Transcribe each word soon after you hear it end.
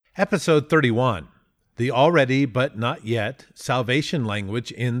Episode 31, The Already But Not Yet Salvation Language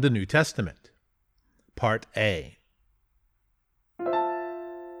in the New Testament, Part A.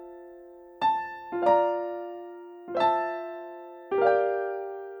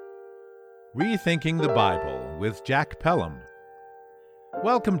 Rethinking the Bible with Jack Pelham.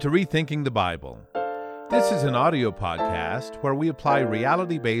 Welcome to Rethinking the Bible. This is an audio podcast where we apply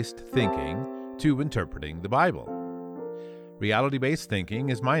reality-based thinking to interpreting the Bible. Reality-based thinking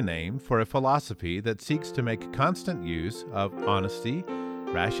is my name for a philosophy that seeks to make constant use of honesty,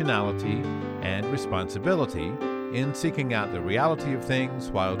 rationality, and responsibility in seeking out the reality of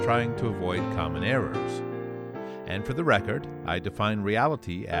things while trying to avoid common errors. And for the record, I define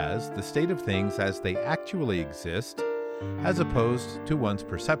reality as the state of things as they actually exist, as opposed to one's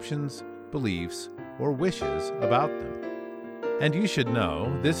perceptions, beliefs, or wishes about them. And you should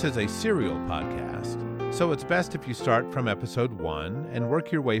know, this is a serial podcast, so it's best if you start from episode 1 and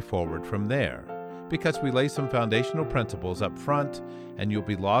work your way forward from there, because we lay some foundational principles up front, and you'll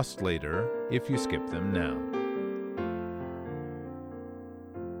be lost later if you skip them now.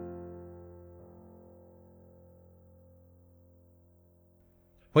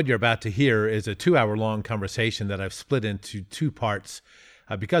 What you're about to hear is a 2-hour-long conversation that I've split into 2 parts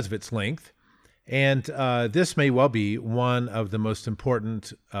because of its length. And this may well be one of the most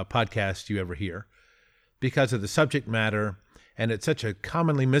important podcasts you ever hear because of the subject matter, and it's such a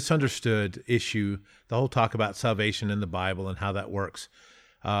commonly misunderstood issue, the whole talk about salvation in the Bible and how that works.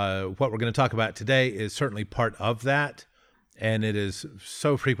 What we're going to talk about today is certainly part of that, and it is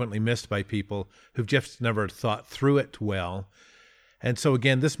so frequently missed by people who've just never thought through it well. And so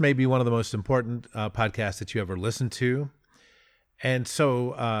again, this may be one of the most important podcasts that you ever listen to. And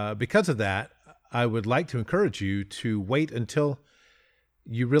so because of that, I would like to encourage you to wait until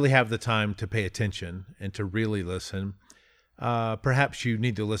you really have the time to pay attention and to really listen. Perhaps you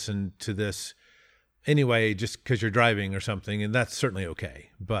need to listen to this anyway just because you're driving or something, and that's certainly okay.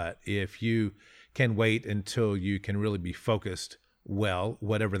 But if you can wait until you can really be focused well,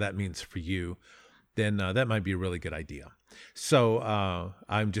 whatever that means for you, then that might be a really good idea. So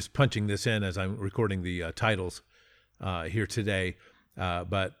I'm just punching this in as I'm recording the titles here today,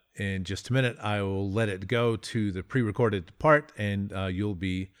 but in just a minute, I will let it go to the pre-recorded part, and you'll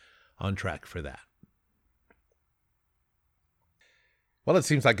be on track for that. Well, it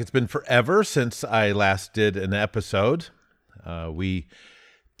seems like it's been forever since I last did an episode. We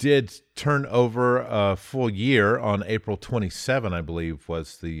did turn over a full year on April 27, I believe,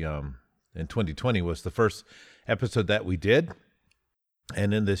 was the, in 2020 was the first episode that we did.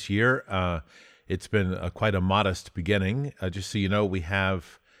 And in this year, it's been quite a modest beginning. Just so you know, we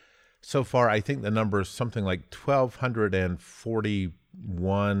have so far, I think the number is something like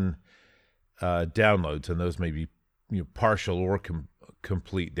 1,241 downloads, and those may be partial or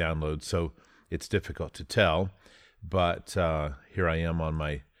complete downloads, so it's difficult to tell. But here I am on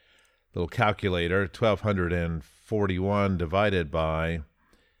my little calculator, 1,241 divided by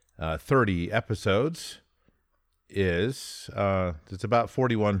 30 episodes is it's about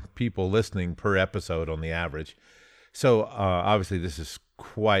 41 people listening per episode on the average. So obviously this is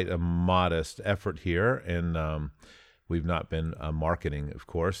quite a modest effort here, and we've not been marketing, of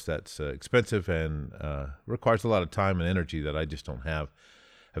course. That's expensive and requires a lot of time and energy that I just don't have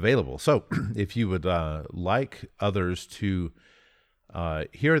available. So if you would like others to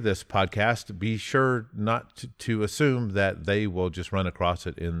hear this podcast, be sure not to assume that they will just run across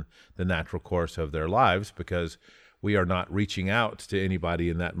it in the natural course of their lives, because we are not reaching out to anybody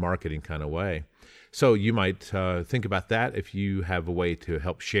in that marketing kind of way. So you might think about that if you have a way to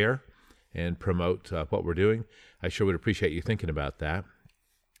help share and promote what we're doing. I sure would appreciate you thinking about that.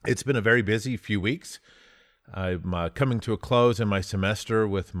 It's been a very busy few weeks. I'm coming to a close in my semester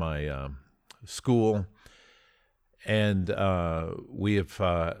with my school, and we've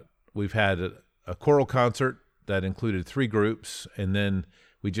had a choral concert that included 3 groups, and then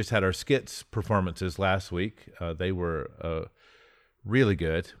we just had our skits performances last week. They were really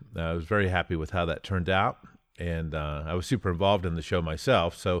good. I was very happy with how that turned out, and I was super involved in the show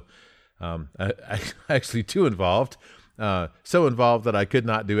myself. So I actually too involved, so involved that I could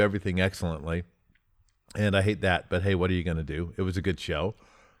not do everything excellently, and I hate that. But hey, what are you going to do? It was a good show,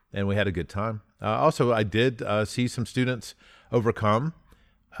 and we had a good time. Also, I did see some students overcome,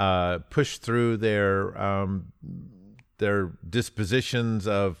 push through their dispositions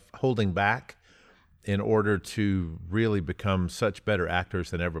of holding back in order to really become such better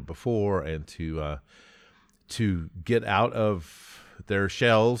actors than ever before, and to get out of their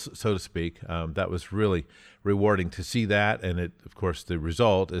shells, so to speak. That was really rewarding to see that, and of course, the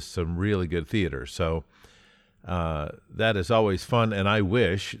result is some really good theater. So That is always fun, and I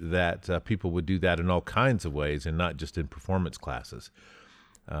wish that people would do that in all kinds of ways and not just in performance classes.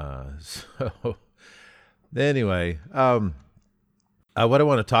 So anyway, what I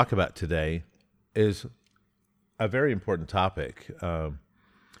want to talk about today is a very important topic.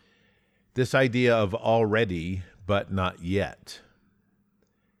 This idea of already but not yet.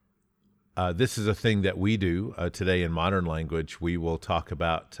 This is a thing that we do today in modern language. We will talk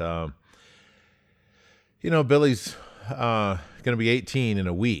about, Billy's going to be 18 in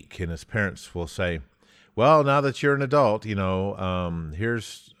a week, and his parents will say, well, now that you're an adult,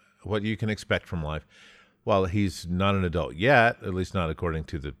 here's what you can expect from life. Well, he's not an adult yet, at least not according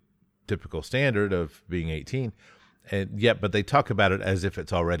to the typical standard of being 18. But they talk about it as if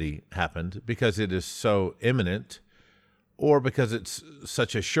it's already happened because it is so imminent, or because it's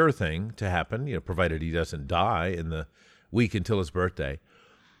such a sure thing to happen, provided he doesn't die in the week until his birthday.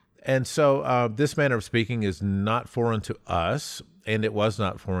 And so this manner of speaking is not foreign to us, and it was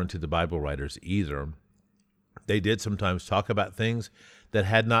not foreign to the Bible writers either. They did sometimes talk about things that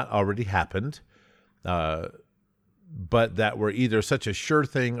had not already happened, but that were either such a sure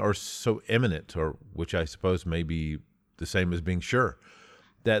thing or so imminent, or which I suppose may be the same as being sure,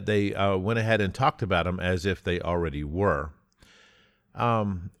 that they went ahead and talked about them as if they already were.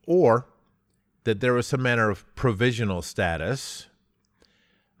 Or that there was some manner of provisional status.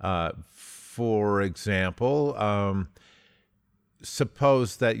 For example,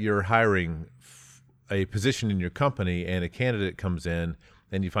 suppose that you're hiring a position in your company and a candidate comes in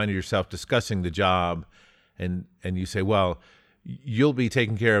and you find yourself discussing the job and you say, well, you'll be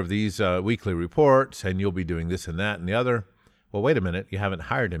taking care of these weekly reports and you'll be doing this and that and the other. Well, wait a minute, you haven't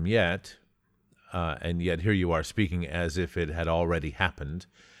hired him yet, and yet here you are speaking as if it had already happened.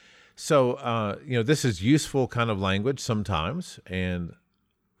 So, this is useful kind of language sometimes, and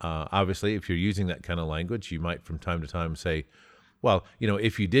obviously if you're using that kind of language, you might from time to time say, well,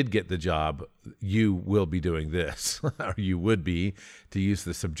 if you did get the job, you will be doing this, or you would be, to use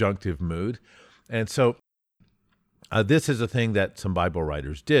the subjunctive mood. And so this is a thing that some Bible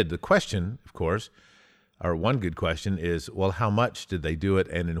writers did. The question, of course, or one good question is, well, how much did they do it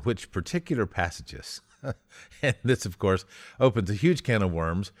and in which particular passages? And this, of course, opens a huge can of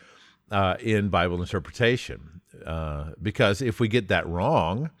worms in Bible interpretation. Because if we get that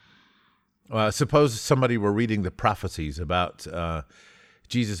wrong, suppose somebody were reading the prophecies about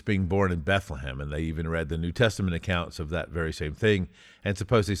Jesus being born in Bethlehem, and they even read the New Testament accounts of that very same thing, and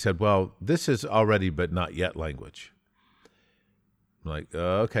suppose they said, well, this is already but not yet language. Like,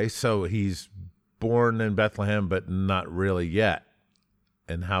 okay, so he's born in Bethlehem, but not really yet.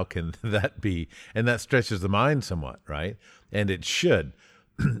 And how can that be? And that stretches the mind somewhat, right? And it should.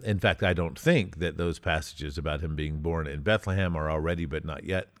 In fact, I don't think that those passages about him being born in Bethlehem are already but not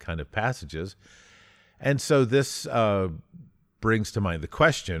yet kind of passages. And so this brings to mind the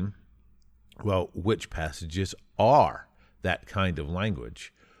question, well, which passages are that kind of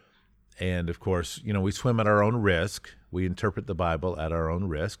language? And of course, we swim at our own risk. We interpret the Bible at our own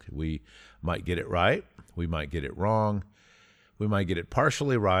risk. We might get it right. We might get it wrong. We might get it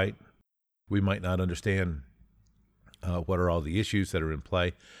partially right. We might not understand what are all the issues that are in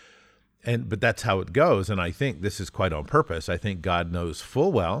play. But that's how it goes. And I think this is quite on purpose. I think God knows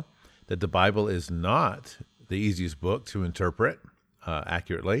full well that the Bible is not the easiest book to interpret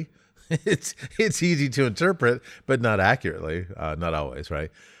accurately. It's easy to interpret, but not accurately, not always,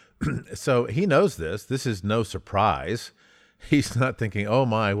 right? So he knows this. This is no surprise. He's not thinking, oh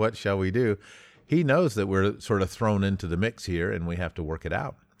my, what shall we do? He knows that we're sort of thrown into the mix here and we have to work it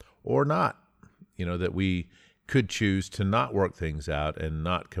out or not, that we could choose to not work things out and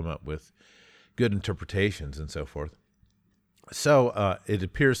not come up with good interpretations and so forth. So it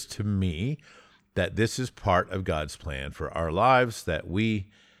appears to me that this is part of God's plan for our lives, that we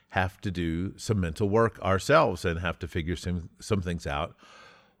have to do some mental work ourselves and have to figure some things out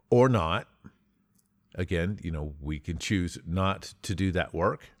or not. Again, we can choose not to do that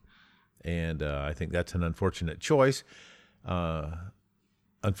work. And I think that's an unfortunate choice.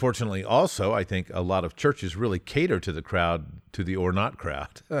 Unfortunately, also, I think a lot of churches really cater to the or not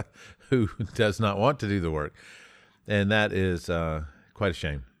crowd, who does not want to do the work. And that is quite a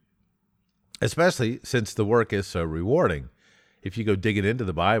shame, especially since the work is so rewarding. If you go digging into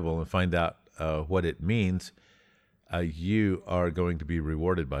the Bible and find out what it means, you are going to be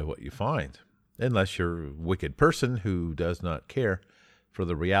rewarded by what you find, unless you're a wicked person who does not care for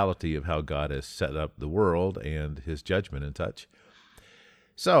the reality of how God has set up the world and his judgment and such.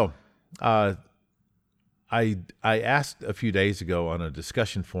 So I asked a few days ago on a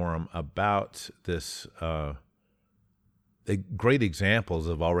discussion forum about this great examples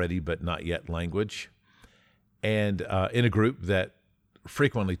of already but not yet language. and in a group that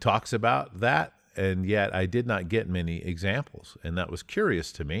frequently talks about that, and yet I did not get many examples, and that was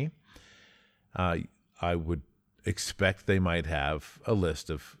curious to me. I would expect they might have a list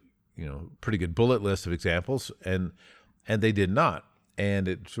of, pretty good bullet list of examples, and they did not. And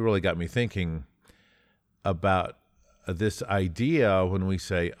it really got me thinking about this idea when we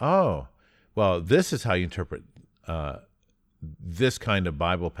say, oh, well, this is how you interpret this kind of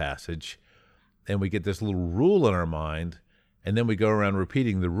Bible passage, and we get this little rule in our mind, and then we go around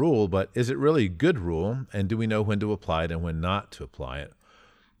repeating the rule, but is it really a good rule, and do we know when to apply it and when not to apply it?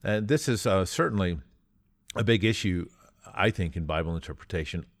 And this is certainly a big issue, I think, in Bible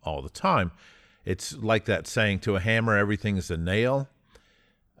interpretation all the time. It's like that saying, to a hammer, everything is a nail.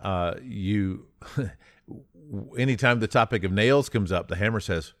 Anytime the topic of nails comes up, the hammer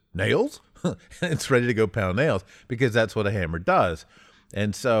says, nails? It's ready to go pound nails, because that's what a hammer does.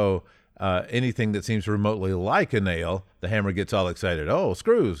 And so anything that seems remotely like a nail, the hammer gets all excited. Oh,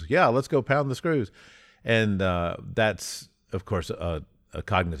 screws. Yeah, let's go pound the screws. And that's, of course, a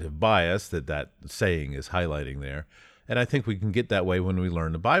cognitive bias that saying is highlighting there. And I think we can get that way when we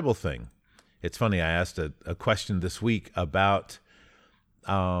learn the Bible thing. It's funny, I asked a question this week about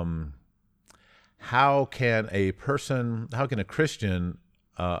how can a Christian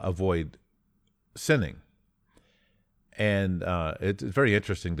avoid sinning? And it's very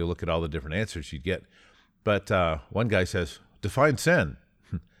interesting to look at all the different answers you'd get. But one guy says, define sin.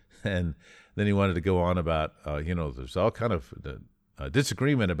 And then he wanted to go on about, there's all kind of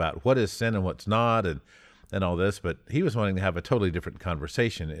disagreement about what is sin and what's not, and all this. But he was wanting to have a totally different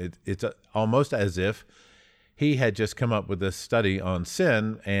conversation. It's almost as if he had just come up with this study on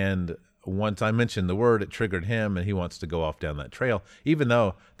sin, and once I mentioned the word, it triggered him, and he wants to go off down that trail, even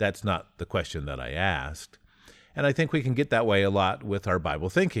though that's not the question that I asked. And I think we can get that way a lot with our Bible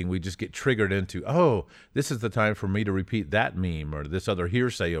thinking. We just get triggered into, oh, this is the time for me to repeat that meme or this other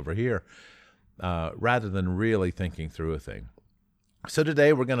hearsay over here, rather than really thinking through a thing. So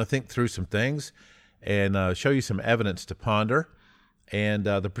today we're going to think through some things and show you some evidence to ponder. And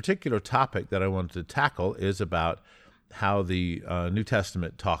the particular topic that I wanted to tackle is about how the New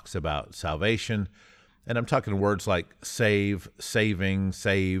Testament talks about salvation. And I'm talking words like save, saving,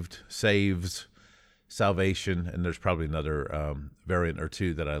 saved, saves, salvation, and there's probably another variant or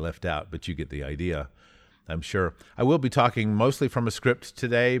two that I left out, but you get the idea, I'm sure. I will be talking mostly from a script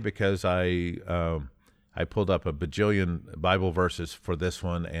today because I pulled up a bajillion Bible verses for this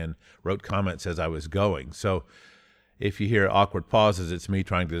one and wrote comments as I was going. So if you hear awkward pauses, it's me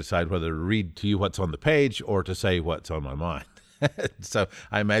trying to decide whether to read to you what's on the page or to say what's on my mind. So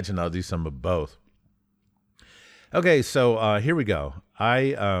I imagine I'll do some of both. Okay, so here we go.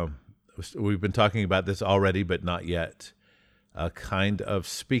 We've been talking about this already, but not yet, kind of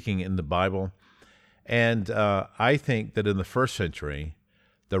speaking in the Bible. And I think that in the first century,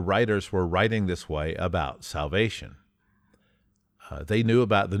 the writers were writing this way about salvation. They knew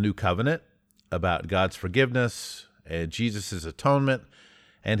about the new covenant, about God's forgiveness, and Jesus' atonement,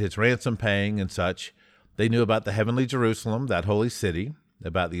 and his ransom paying and such. They knew about the heavenly Jerusalem, that holy city,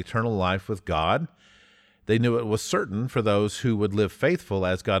 about the eternal life with God. They knew it was certain for those who would live faithful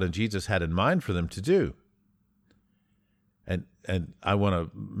as God and Jesus had in mind for them to do. And I want to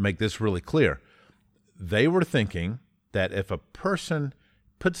make this really clear. They were thinking that if a person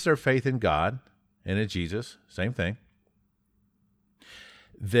puts their faith in God and in Jesus, same thing,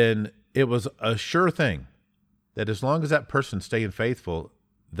 then it was a sure thing that as long as that person stayed faithful,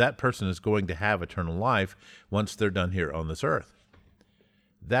 that person is going to have eternal life once they're done here on this earth.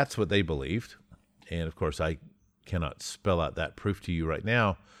 That's what they believed. And, of course, I cannot spell out that proof to you right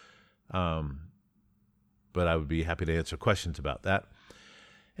now, but I would be happy to answer questions about that.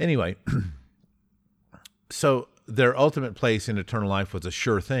 Anyway, so their ultimate place in eternal life was a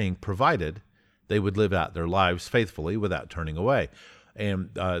sure thing, provided they would live out their lives faithfully without turning away.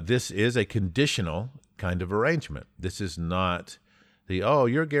 And this is a conditional kind of arrangement. This is not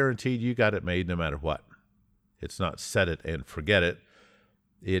you're guaranteed you got it made no matter what. It's not set it and forget it.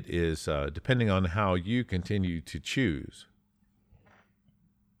 It is depending on how you continue to choose.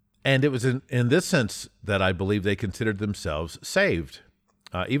 And it was in this sense that I believe they considered themselves saved,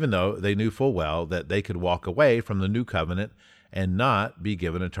 even though they knew full well that they could walk away from the new covenant and not be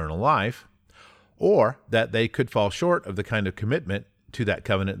given eternal life, or that they could fall short of the kind of commitment to that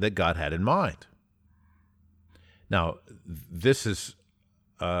covenant that God had in mind. Now, this is,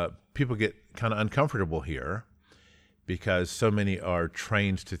 people get kind of uncomfortable here, because so many are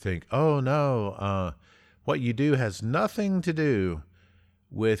trained to think, oh, no, what you do has nothing to do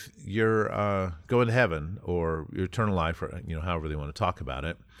with your going to heaven or your eternal life, or however they want to talk about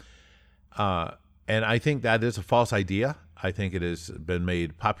it. And I think that is a false idea. I think it has been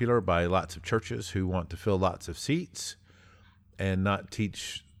made popular by lots of churches who want to fill lots of seats and not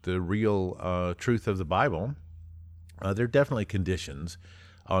teach the real truth of the Bible. There are definitely conditions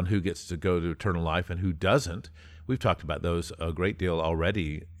on who gets to go to eternal life and who doesn't. We've talked about those a great deal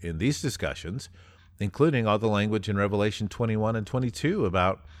already in these discussions, including all the language in Revelation 21 and 22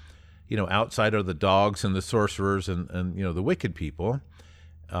 about, outside are the dogs and the sorcerers and the wicked people,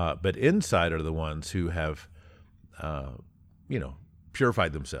 but inside are the ones who have,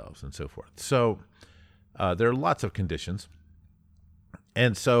 purified themselves and so forth. So there are lots of conditions.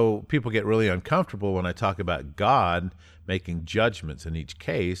 And so people get really uncomfortable when I talk about God making judgments in each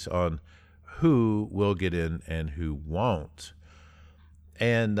case on who will get in and who won't.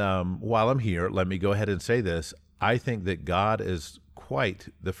 And while I'm here, let me go ahead and say this. I think that God is quite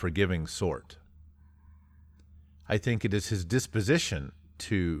the forgiving sort. I think it is his disposition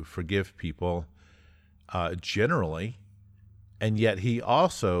to forgive people generally, and yet he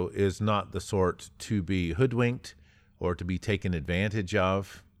also is not the sort to be hoodwinked or to be taken advantage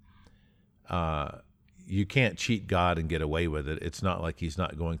of. You can't cheat God and get away with it. It's not like he's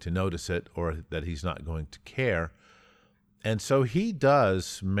not going to notice it or that he's not going to care. And so he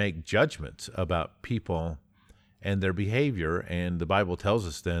does make judgments about people and their behavior, and the Bible tells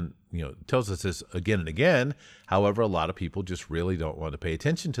us this again and again. However, a lot of people just really don't want to pay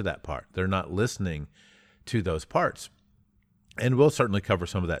attention to that part. They're not listening to those parts. And we'll certainly cover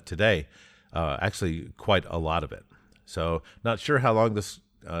some of that today, actually quite a lot of it. So not sure how long this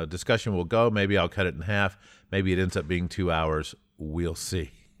discussion will go. Maybe I'll cut it in half. Maybe it ends up being 2 hours. We'll see.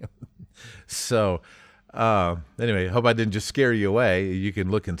 So anyway, hope I didn't just scare you away. You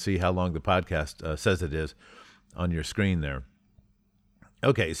can look and see how long the podcast says it is on your screen there.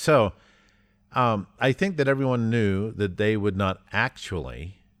 Okay, so I think that everyone knew that they would not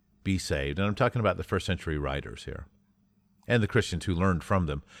actually be saved. And I'm talking about the first century writers here and the Christians who learned from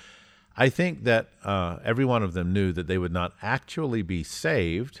them. I think that every one of them knew that they would not actually be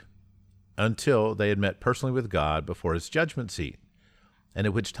saved until they had met personally with God before his judgment seat, and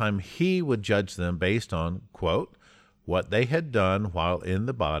at which time he would judge them based on, quote, what they had done while in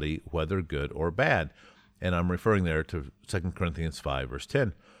the body, whether good or bad. And I'm referring there to 2 Corinthians 5, verse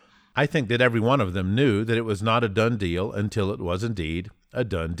 10. I think that every one of them knew that it was not a done deal until it was indeed a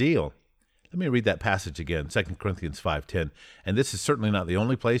done deal. Let me read that passage again, 2 Corinthians 5:10. And this is certainly not the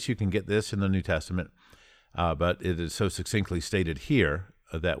only place you can get this in the New Testament, but it is so succinctly stated here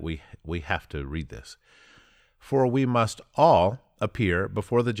that we have to read this. For we must all appear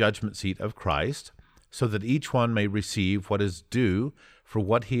before the judgment seat of Christ, so that each one may receive what is due for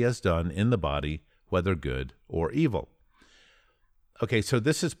what he has done in the body, whether good or evil. Okay, so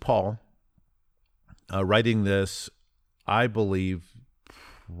this is Paul writing this, I believe,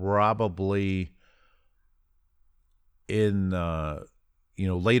 probably in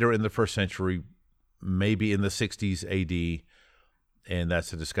later in the first century, maybe in the 60s AD, and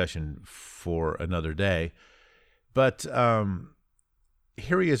that's a discussion for another day. But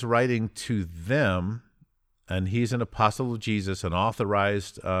here he is writing to them, and he's an apostle of Jesus, an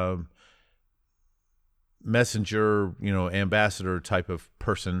authorized messenger, ambassador type of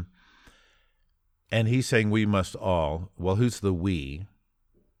person. And he's saying we must all. Well, who's the we?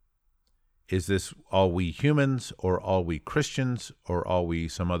 Is this all we humans, or all we Christians, or all we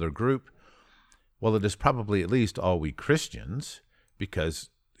some other group? Well, it is probably at least all we Christians, because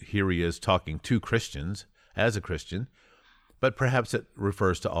here he is talking to Christians as a Christian, but perhaps it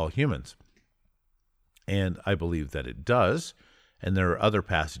refers to all humans. And I believe that it does, and there are other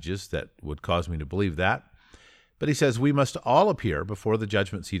passages that would cause me to believe that. But he says, we must all appear before the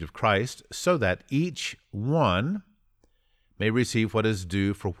judgment seat of Christ, so that each one may receive what is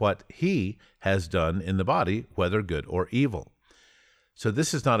due for what he has done in the body, whether good or evil. So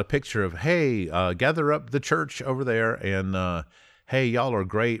this is not a picture of, hey, gather up the church over there, and hey, y'all are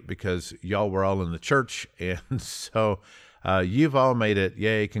great because y'all were all in the church, and so you've all made it.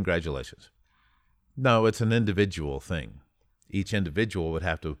 Yay, congratulations. No, it's an individual thing. Each individual would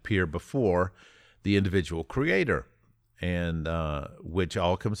have to appear before the individual creator, and which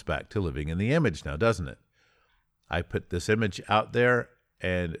all comes back to living in the image now, doesn't it? I put this image out there,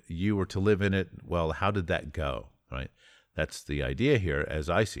 and you were to live in it. Well, how did that go, right? That's the idea here as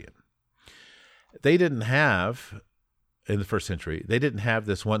I see it. They didn't have, in the first century, they didn't have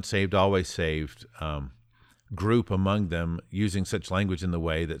this once saved, always saved group among them using such language in the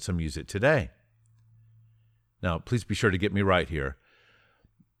way that some use it today. Now, please be sure to get me right here.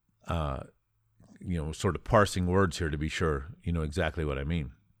 Sort of parsing words here to be sure you know exactly what I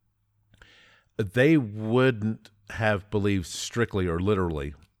mean. They wouldn't have believed strictly or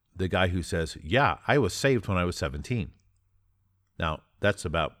literally the guy who says, yeah, I was saved when I was 17. Now, that's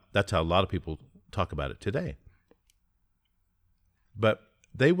how a lot of people talk about it today. But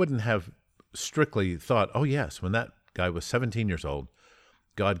they wouldn't have strictly thought, oh yes, when that guy was 17 years old,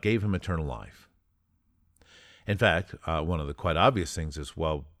 God gave him eternal life. In fact, one of the quite obvious things is,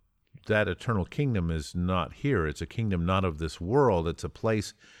 well, that eternal kingdom is not here. It's a kingdom not of this world. It's a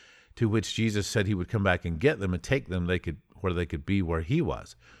place to which Jesus said he would come back and get them and take them where they could be where he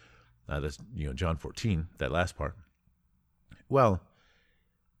was. That's John 14, that last part. Well,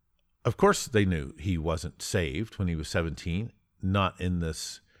 of course they knew he wasn't saved when he was 17, not in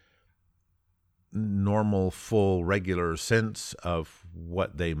this normal, full, regular sense of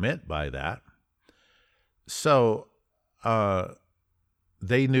what they meant by that. So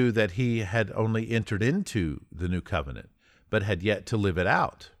they knew that he had only entered into the new covenant, but had yet to live it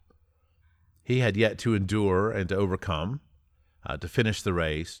out. He had yet to endure and to overcome, to finish the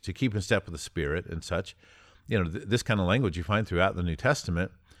race, to keep in step with the Spirit and such. This kind of language you find throughout the New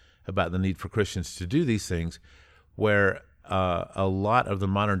Testament about the need for Christians to do these things, where a lot of the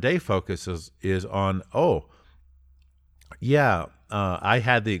modern day focus is on, I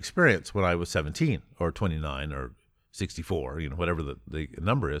had the experience when I was 17 or 29 or 64, whatever the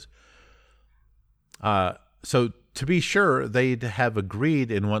number is. So to be sure, they'd have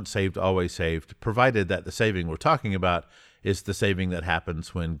agreed in once saved, always saved, provided that the saving we're talking about is the saving that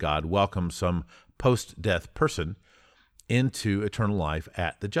happens when God welcomes some post-death person into eternal life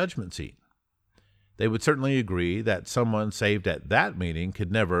at the judgment seat. They would certainly agree that someone saved at that meeting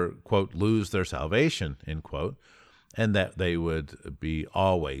could never, quote, lose their salvation, end quote, and that they would be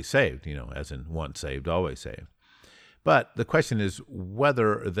always saved, as in once saved, always saved. But the question is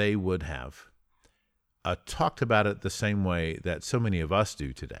whether they would have talked about it the same way that so many of us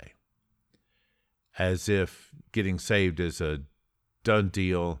do today, as if getting saved is a done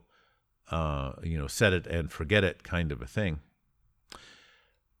deal, set it and forget it kind of a thing.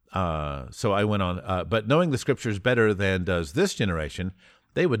 So I went on, but knowing the scriptures better than does this generation,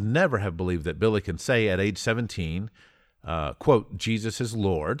 they would never have believed that Billy can say at age 17, quote, Jesus is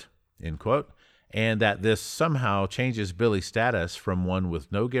Lord, end quote, and that this somehow changes Billy's status from one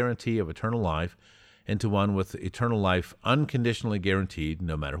with no guarantee of eternal life into one with eternal life unconditionally guaranteed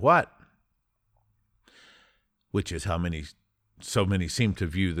no matter what, which is how so many seem to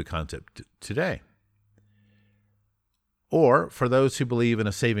view the concept today. Or for those who believe in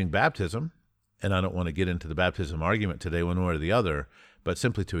a saving baptism, and I don't want to get into the baptism argument today one way or the other, but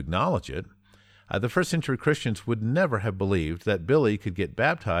simply to acknowledge it, the first century Christians would never have believed that Billy could get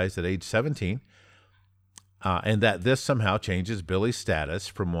baptized at age 17, and that this somehow changes Billy's status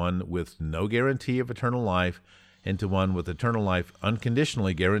from one with no guarantee of eternal life into one with eternal life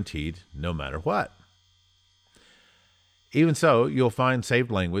unconditionally guaranteed no matter what. Even so, you'll find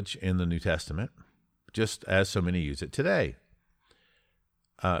saved language in the New Testament, just as so many use it today.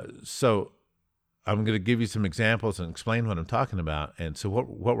 So I'm going to give you some examples and explain what I'm talking about. And so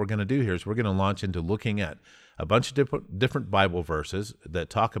what we're going to do here is we're going to launch into looking at a bunch of different Bible verses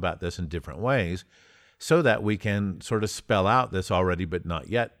that talk about this in different ways so that we can sort of spell out this already but not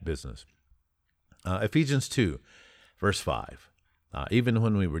yet business. Ephesians 2, verse 5. Even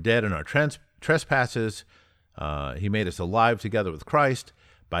when we were dead in our trespasses, he made us alive together with Christ.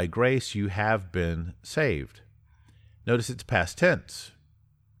 By grace you have been saved. Notice it's past tense.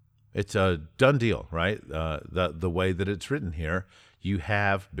 It's a done deal, right? The way that it's written here, you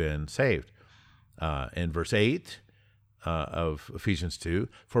have been saved. In verse 8 of Ephesians 2,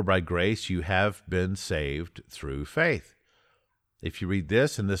 for by grace you have been saved through faith. If you read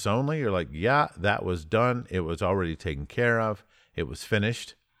this and this only, you're like, yeah, that was done. It was already taken care of. It was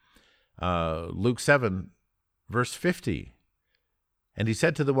finished. Luke 7, verse 50. And he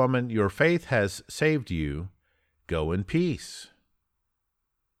said to the woman, your faith has saved you. Go in peace.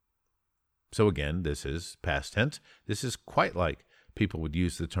 So again, this is past tense. This is quite like people would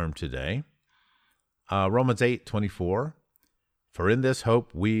use the term today. Romans 8:24. For in this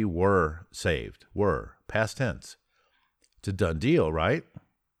hope we were saved. Were, past tense. It's a done deal, right?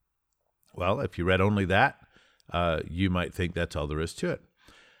 Well, if you read only that, you might think that's all there is to it.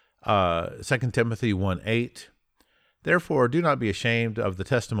 2 Timothy 1:8. Therefore, do not be ashamed of the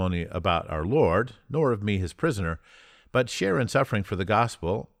testimony about our Lord, nor of me his prisoner, but share in suffering for the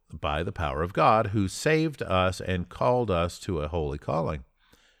gospel by the power of God, who saved us and called us to a holy calling.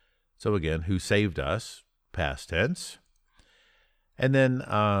 So again, who saved us, past tense. And then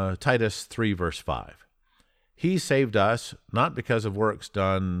Titus 3, verse 5. He saved us, not because of works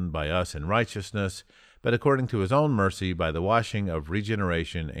done by us in righteousness, but according to his own mercy by the washing of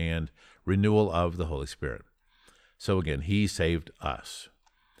regeneration and renewal of the Holy Spirit. So again, he saved us.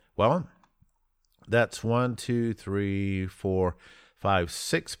 Well, that's 6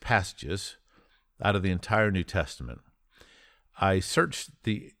 passages out of the entire New Testament. I searched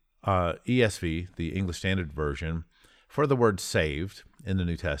the ESV, the English Standard Version, for the word saved in the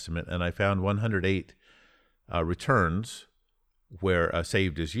New Testament, and I found 108 returns where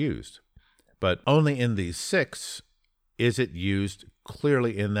saved is used. But only in these 6 is it used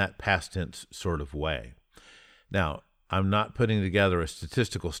clearly in that past tense sort of way. Now, I'm not putting together a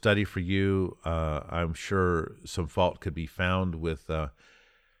statistical study for you. I'm sure some fault could be found with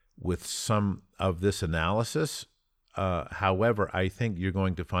some of this analysis. However, I think you're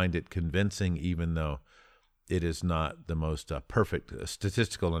going to find it convincing, even though it is not the most perfect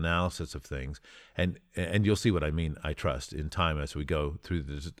statistical analysis of things. And you'll see what I mean, I trust, in time as we go through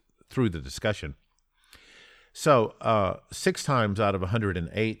the discussion. So 6 times out of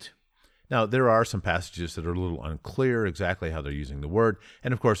 108. Now, there are some passages that are a little unclear exactly how they're using the word.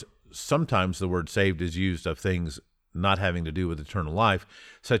 And, of course, sometimes the word saved is used of things not having to do with eternal life,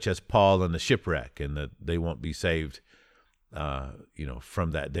 such as Paul and the shipwreck, and that they won't be saved,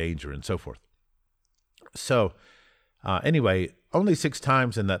 from that danger and so forth. So, anyway, only 6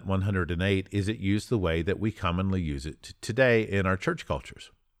 times in that 108 is it used the way that we commonly use it today in our church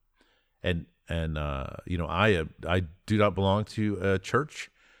cultures. And I do not belong to a church,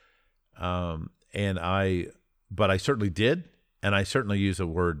 but I certainly did, and I certainly use a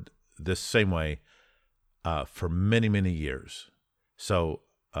word this same way for many, many years. So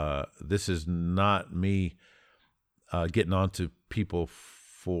this is not me getting on to people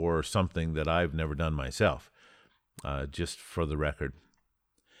for something that I've never done myself, just for the record.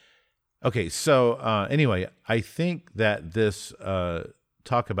 Okay, so anyway, I think that this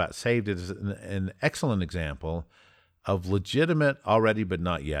talk about saved is an excellent example of legitimate already but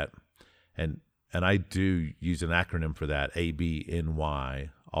not yet. And I do use an acronym for that, ABNY,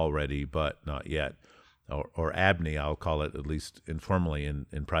 already but not yet, or ABNY, I'll call it, at least informally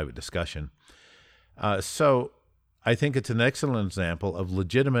in private discussion. So I think it's an excellent example of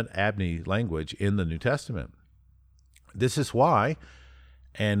legitimate ABNY language in the New Testament. This is why,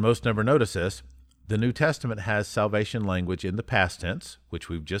 and most never notice this, the New Testament has salvation language in the past tense, which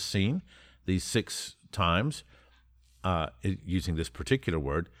we've just seen, these 6 times, using this particular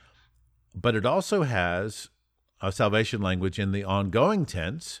word, but it also has a salvation language in the ongoing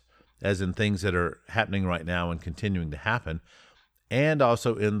tense, as in things that are happening right now and continuing to happen, and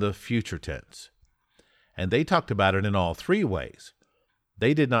also in the future tense. And they talked about it in all 3 ways.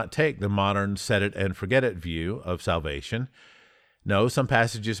 They did not take the modern set it and forget it view of salvation. No, some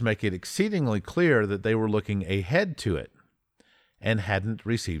passages make it exceedingly clear that they were looking ahead to it and hadn't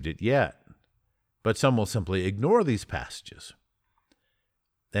received it yet. But some will simply ignore these passages.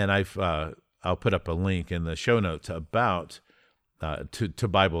 And I'll put up a link in the show notes about to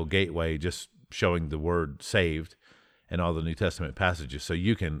Bible Gateway, just showing the word saved and all the New Testament passages, so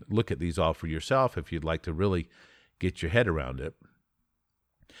you can look at these all for yourself if you'd like to really get your head around it.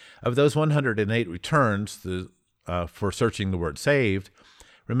 Of those 108 returns for searching the word saved,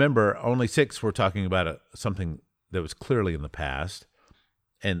 remember, only 6 were talking about something that was clearly in the past,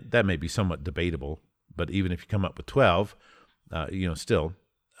 and that may be somewhat debatable, but even if you come up with 12, still,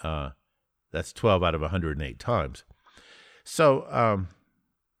 that's 12 out of 108 times. So,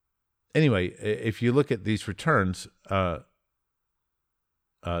 anyway, if you look at these returns, the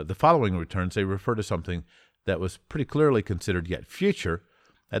following returns, they refer to something that was pretty clearly considered yet future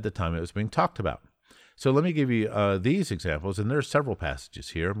at the time it was being talked about. So let me give you these examples, and there are several passages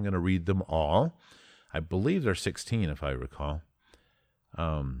here. I'm going to read them all. I believe there's 16, if I recall.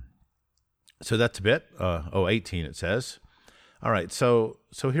 So that's a bit. 18 it says. All right, so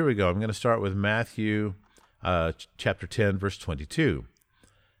here we go. I'm going to start with Matthew chapter 10, verse 22.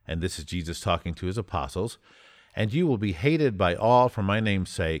 And this is Jesus talking to his apostles. And you will be hated by all for my name's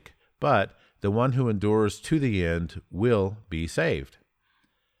sake, but the one who endures to the end will be saved.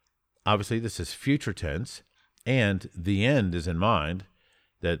 Obviously, this is future tense, and the end is in mind.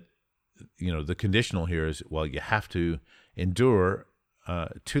 That, the conditional here is, well, you have to endure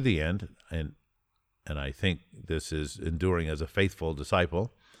to the end, and I think this is enduring as a faithful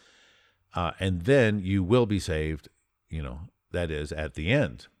disciple, and then you will be saved, that is at the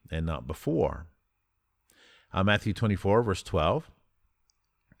end and not before. Matthew 24, verse 12,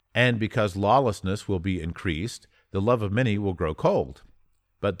 and because lawlessness will be increased, the love of many will grow cold,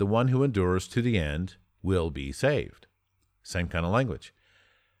 but the one who endures to the end will be saved. Same kind of language.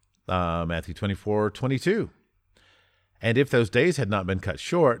 Matthew 24, 22. And if those days had not been cut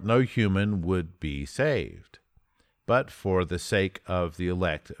short, no human would be saved. But for the sake of the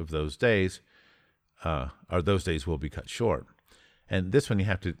elect of those days, those days will be cut short. And this one you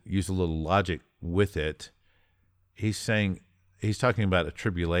have to use a little logic with it. He's talking about a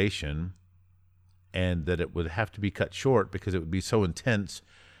tribulation, and that it would have to be cut short because it would be so intense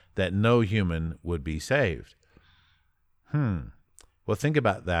that no human would be saved. Well, think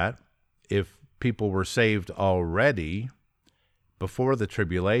about that. If people were saved already before the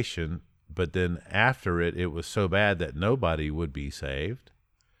tribulation, but then after it was so bad that nobody would be saved,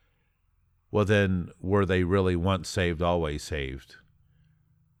 well, then were they really once saved, always saved?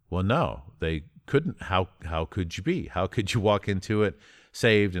 Well, no, they couldn't. How could you be? How could you walk into it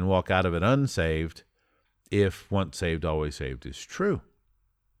saved and walk out of it unsaved if once saved, always saved is true?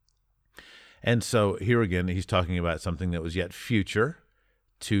 And so here again, he's talking about something that was yet future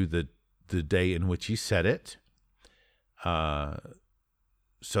to the day in which he said it.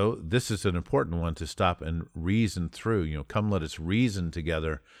 So this is an important one to stop and reason through. Come let us reason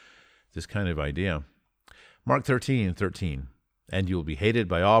together, this kind of idea. Mark 13:13. And you will be hated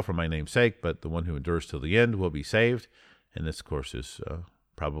by all for my name's sake, but the one who endures till the end will be saved. And this, of course, is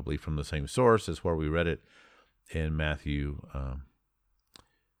probably from the same source as where we read it in Matthew,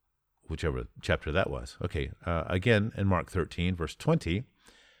 whichever chapter that was. Okay, again, in Mark 13, verse 20,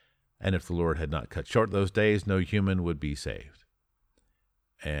 and if the Lord had not cut short those days, no human would be saved.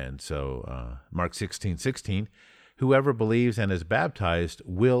 And so Mark 16:16, whoever believes and is baptized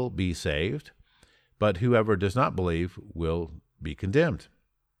will be saved, but whoever does not believe will be condemned.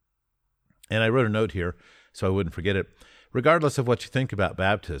 And I wrote a note here so I wouldn't forget it. Regardless of what you think about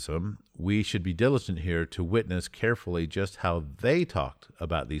baptism, we should be diligent here to witness carefully just how they talked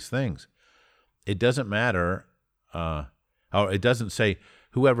about these things. It doesn't matter, or it doesn't say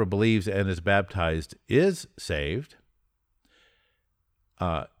whoever believes and is baptized is saved,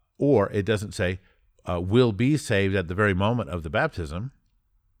 or it doesn't say will be saved at the very moment of the baptism.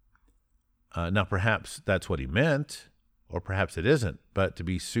 Now, perhaps that's what he meant, or perhaps it isn't. But to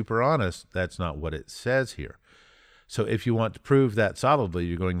be super honest, that's not what it says here. So if you want to prove that solidly,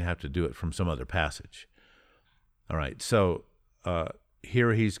 you're going to have to do it from some other passage. All right, so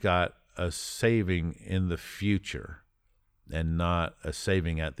here he's got a saving in the future and not a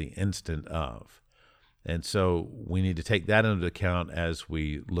saving at the instant of. And so we need to take that into account as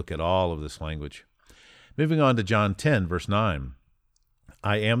we look at all of this language. Moving on to John 10, verse 9.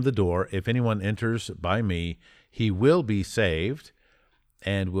 I am the door. If anyone enters by me, he will be saved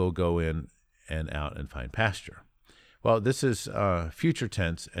and will go in and out and find pasture. Well, this is future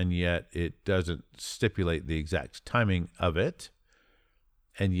tense, and yet it doesn't stipulate the exact timing of it.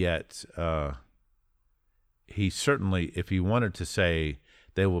 And yet he certainly, if he wanted to say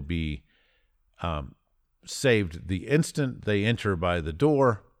they will be saved the instant they enter by the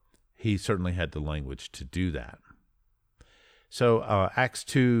door, he certainly had the language to do that. So Acts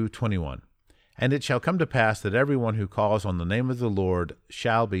 2:21, and it shall come to pass that everyone who calls on the name of the Lord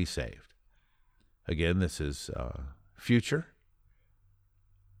shall be saved. Again, this is future.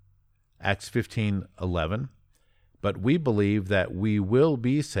 Acts 15:11, but we believe that we will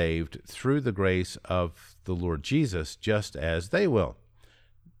be saved through the grace of the Lord Jesus, just as they will.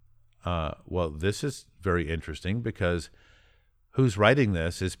 Well, this is very interesting because who's writing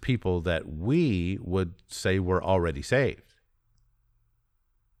this is people that we would say were already saved.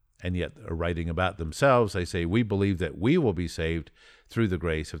 And yet are writing about themselves. They say, we believe that we will be saved through the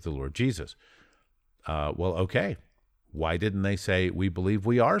grace of the Lord Jesus. Well, okay. Why didn't they say, we believe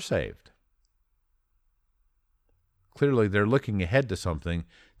we are saved? Clearly, they're looking ahead to something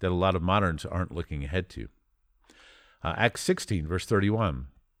that a lot of moderns aren't looking ahead to. Acts 16, verse 31.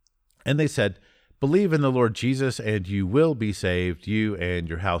 And they said, believe in the Lord Jesus, and you will be saved, you and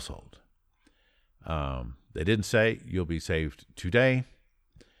your household. They didn't say, you'll be saved today.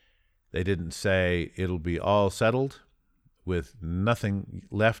 They didn't say it'll be all settled with nothing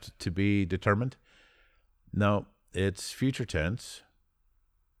left to be determined. No, it's future tense.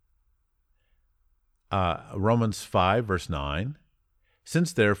 Romans 5, verse 9.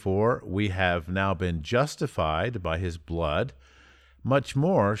 Since, therefore, we have now been justified by his blood, much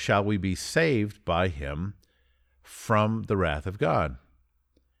more shall we be saved by him from the wrath of God.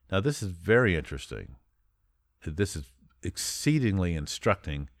 Now, this is very interesting. This is exceedingly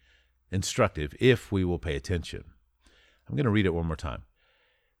instructive if we will pay attention. I'm going to read it one more time.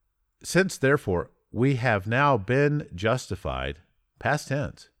 Since, therefore, we have now been justified, past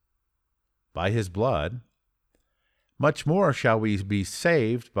tense, by his blood, much more shall we be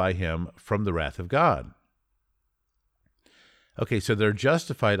saved by him from the wrath of God. Okay, so they're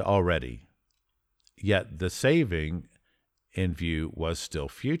justified already, yet the saving in view was still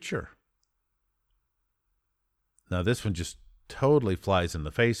future. Now, this one just totally flies in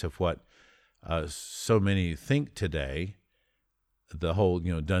the face of what so many think today, the whole,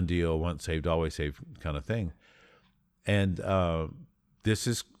 done deal, once saved, always saved kind of thing. And this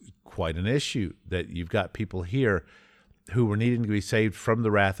is quite an issue, that you've got people here who were needing to be saved from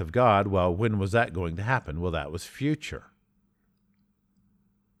the wrath of God. Well, when was that going to happen? Well, that was future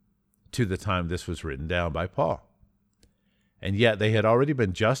to the time this was written down by Paul. And yet they had already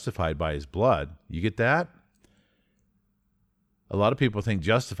been justified by his blood. You get that? A lot of people think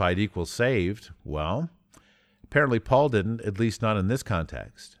justified equals saved. Well, apparently Paul didn't, at least not in this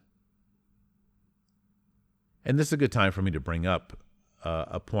context. And this is a good time for me to bring up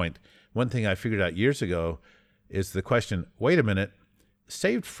a point. One thing I figured out years ago is the question, wait a minute,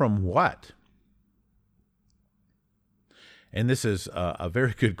 saved from what? And this is a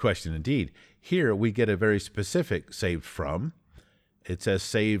very good question indeed. Here we get a very specific saved from. It says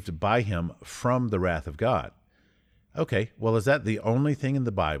saved by him from the wrath of God. Okay, well, is that the only thing in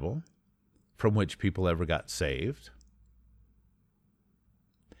the Bible from which people ever got saved?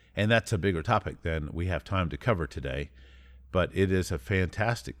 And that's a bigger topic than we have time to cover today, but it is a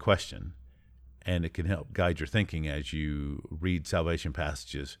fantastic question, and it can help guide your thinking as you read salvation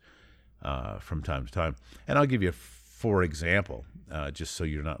passages from time to time. And I'll give you for example, just so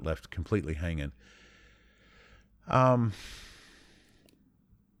you're not left completely hanging. Some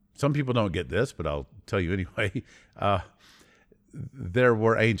people don't get this, but I'll tell you anyway. There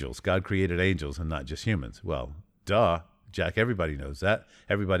were angels. God created angels and not just humans. Well, duh, Jack, everybody knows that.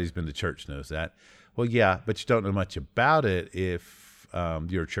 Everybody's been to church knows that. Well, yeah, but you don't know much about it if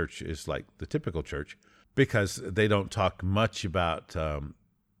your church is like the typical church, because they don't talk much about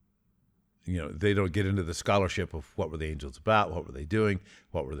they don't get into the scholarship of what were the angels about, what were they doing,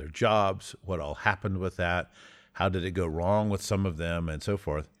 what were their jobs, what all happened with that, how did it go wrong with some of them, and so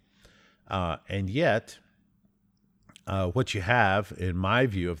forth. And yet, what you have, in my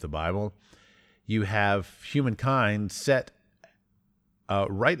view of the Bible, you have humankind set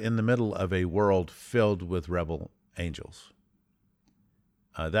right in the middle of a world filled with rebel angels.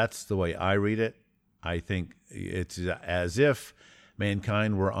 That's the way I read it. I think it's as if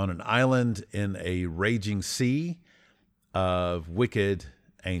mankind were on an island in a raging sea of wicked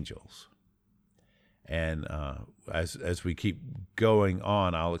angels. And as we keep going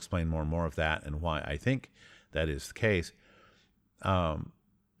on, I'll explain more and more of that and why I think that is the case.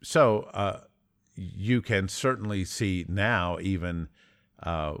 So you can certainly see now, even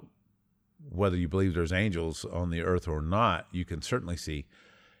whether you believe there's angels on the earth or not, you can certainly see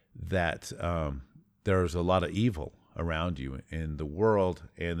that there's a lot of evil around you in the world,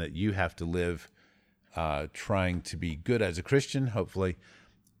 and that you have to live trying to be good as a Christian, hopefully,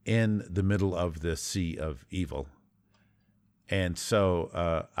 in the middle of the sea of evil. And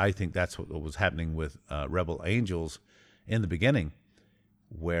so I think that's what was happening with rebel angels in the beginning,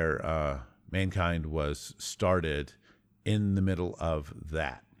 where mankind was started in the middle of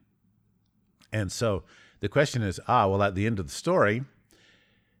that. And so the question is, well, at the end of the story,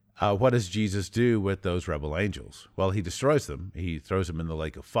 what does Jesus do with those rebel angels? Well, he destroys them. He throws them in the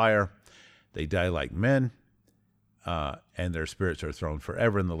lake of fire. They die like men, and their spirits are thrown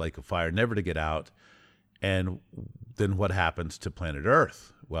forever in the lake of fire, never to get out. And then what happens to planet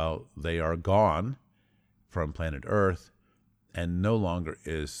Earth? Well, they are gone from planet Earth, and no longer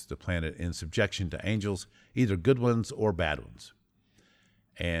is the planet in subjection to angels, either good ones or bad ones.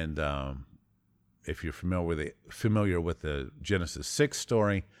 And if you're familiar with the Genesis 6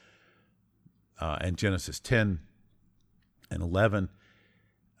 story, and Genesis 10 and 11,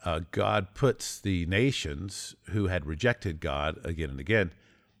 God puts the nations who had rejected God again and again,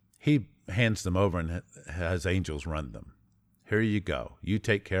 he hands them over and has angels run them. Here you go. You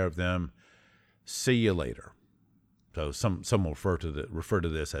take care of them. See you later. So some will refer to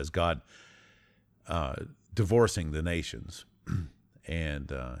this as God divorcing the nations.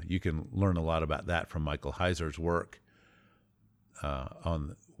 And you can learn a lot about that from Michael Heiser's work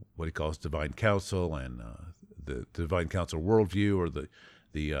on what he calls divine counsel and the divine counsel worldview, or the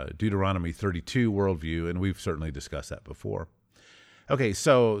Deuteronomy 32 worldview, and we've certainly discussed that before. Okay,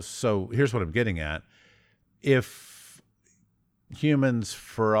 so here's what I'm getting at. If humans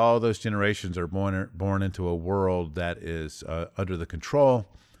for all those generations are born into a world that is under the control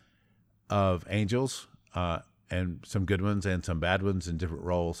of angels, and some good ones and some bad ones in different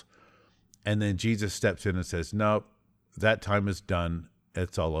roles, and then Jesus steps in and says, nope, that time is done,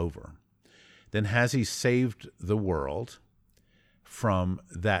 it's all over. Then has he saved the world from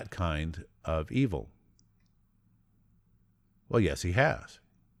that kind of evil? Well, yes, he has.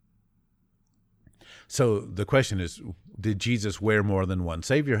 So the question is, did Jesus wear more than one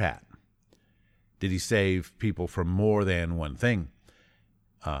Savior hat? Did he save people from more than one thing?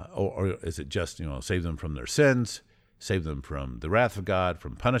 Or is it just, save them from their sins, save them from the wrath of God,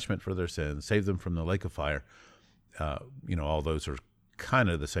 from punishment for their sins, save them from the lake of fire. All those are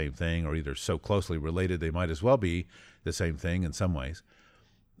kind of the same thing, or either so closely related they might as well be the same thing in some ways.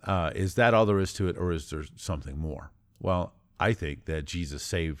 Is that all there is to it, or is there something more? Well, I think that Jesus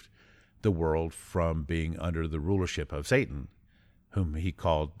saved the world from being under the rulership of Satan, whom he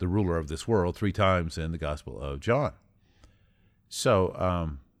called the ruler of this world 3 times in the Gospel of John.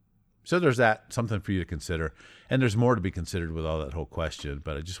 So there's that, something for you to consider. And there's more to be considered with all that whole question,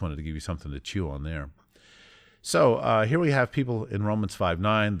 but I just wanted to give you something to chew on there. So here we have people in Romans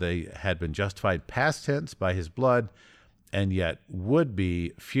 5:9. They had been justified past tense by his blood, and yet would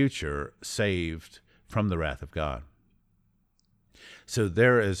be future saved from the wrath of God. So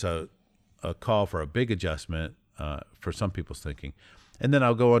there is a call for a big adjustment for some people's thinking. And then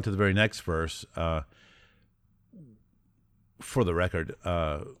I'll go on to the very next verse. For the record,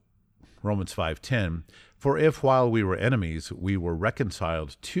 Romans 5:10, for if while we were enemies, we were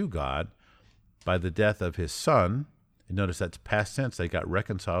reconciled to God by the death of his son, and notice that's past tense, they got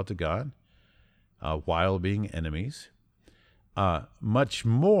reconciled to God while being enemies, much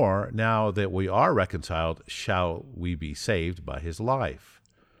more now that we are reconciled, shall we be saved by his life.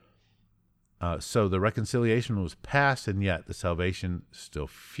 So the reconciliation was past, and yet the salvation is still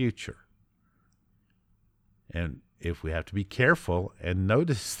future. And if we have to be careful and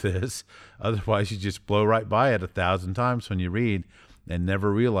notice this, otherwise you just blow right by it 1,000 times when you read and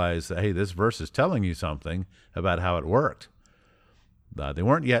never realize that, hey, this verse is telling you something about how it worked. They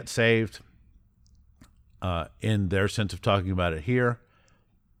weren't yet saved in their sense of talking about it here,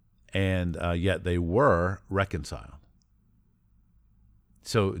 and yet they were reconciled.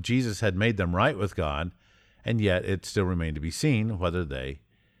 So Jesus had made them right with God, and yet it still remained to be seen whether they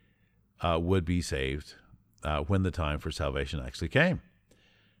would be saved when the time for salvation actually came.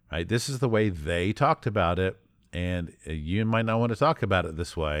 Right? This is the way they talked about it, and you might not want to talk about it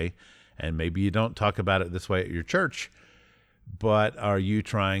this way, and maybe you don't talk about it this way at your church, but are you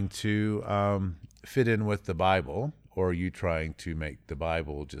trying to fit in with the Bible, or are you trying to make the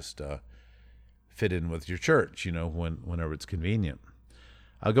Bible just fit in with your church, whenever it's convenient?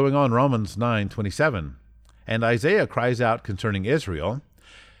 Going on, Romans 9:27, and Isaiah cries out concerning Israel,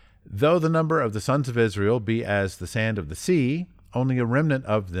 though the number of the sons of Israel be as the sand of the sea, only a remnant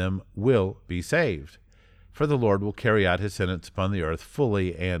of them will be saved. For the Lord will carry out his sentence upon the earth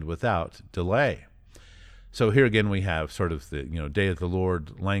fully and without delay. So here again we have sort of the day of the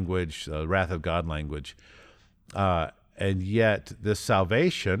Lord language, wrath of God language, and yet this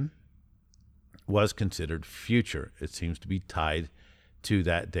salvation was considered future. It seems to be tied to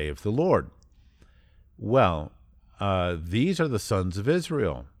that day of the Lord. Well, these are the sons of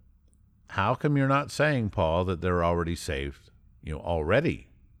Israel. How come you're not saying, Paul, that they're already saved, already?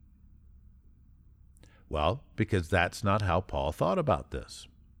 Well, because that's not how Paul thought about this.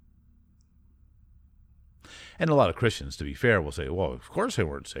 And a lot of Christians, to be fair, will say, well, of course they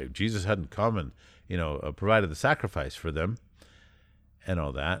weren't saved. Jesus hadn't come and, provided the sacrifice for them and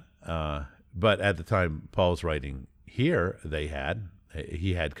all that. But at the time Paul's writing here,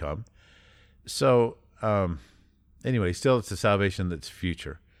 he had come. So anyway, still it's the salvation that's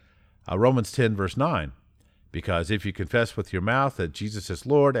future. Romans 10, verse 9, because if you confess with your mouth that Jesus is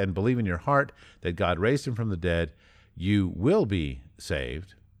Lord and believe in your heart that God raised him from the dead, you will be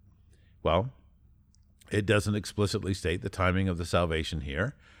saved. Well, it doesn't explicitly state the timing of the salvation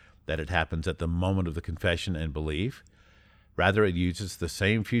here, that it happens at the moment of the confession and belief. Rather, it uses the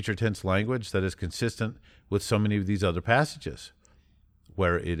same future tense language that is consistent with so many of these other passages,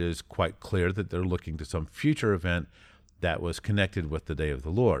 where it is quite clear that they're looking to some future event that was connected with the day of the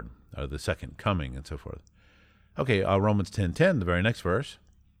Lord, or the second coming, and so forth. Okay, Romans 10:10, the very next verse.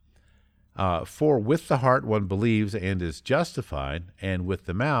 For with the heart one believes and is justified, and with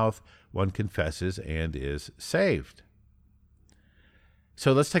the mouth one confesses and is saved.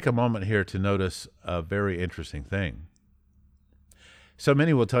 So let's take a moment here to notice a very interesting thing. So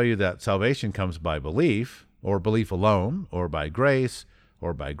many will tell you that salvation comes by belief, or belief alone, or by grace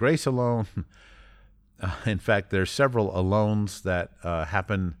alone. In fact, there's several alones that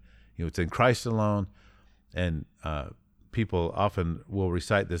happen. It's in Christ alone, and people often will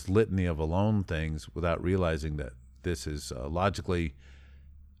recite this litany of alone things without realizing that this is logically,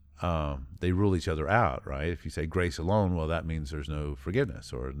 they rule each other out, right? If you say grace alone, well, that means there's no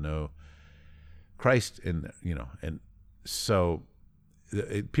forgiveness or no Christ in, and so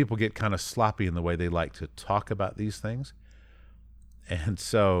people get kind of sloppy in the way they like to talk about these things. And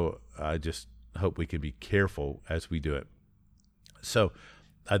so I just hope we can be careful as we do it. So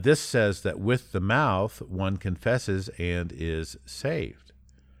this says that with the mouth one confesses and is saved.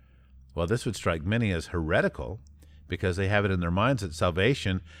 Well, this would strike many as heretical, because they have it in their minds that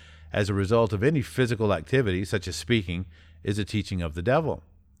salvation, as a result of any physical activity, such as speaking, is a teaching of the devil.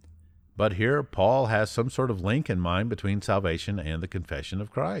 But here, Paul has some sort of link in mind between salvation and the confession of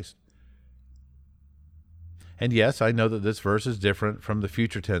Christ. And yes, I know that this verse is different from the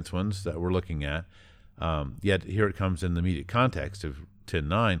future tense ones that we're looking at, yet here it comes in the immediate context of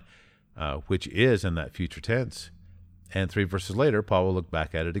 10:9, which is in that future tense. And 3 verses later, Paul will look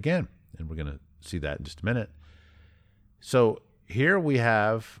back at it again, and we're going to see that in just a minute. So here we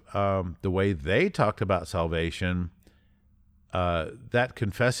have the way they talked about salvation. That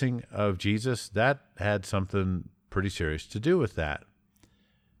confessing of Jesus, that had something pretty serious to do with that.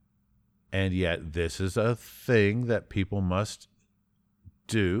 And yet this is a thing that people must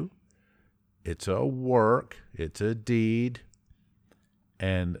do. It's a work. It's a deed.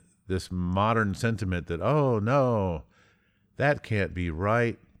 And this modern sentiment that, oh, no, that can't be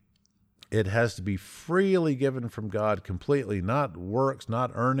right. It has to be freely given from God completely, not works,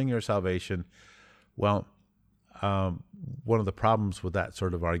 not earning your salvation. Well, one of the problems with that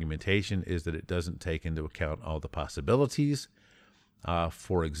sort of argumentation is that it doesn't take into account all the possibilities.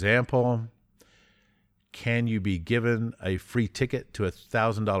 For example, can you be given a free ticket to a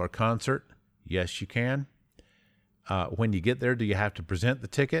 $1,000 concert? Yes, you can. When you get there, do you have to present the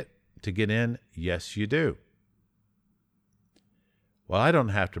ticket to get in? Yes, you do. Well, I don't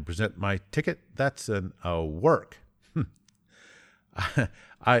have to present my ticket. That's a work.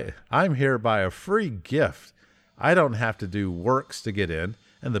 I'm here by a free gift. I don't have to do works to get in.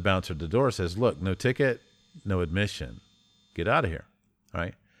 And the bouncer at the door says, look, no ticket, no admission. Get out of here.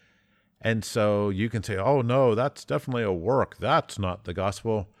 Right? And so you can say, oh, no, that's definitely a work. That's not the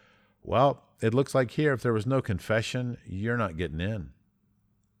gospel. Well, it looks like here, if there was no confession, you're not getting in.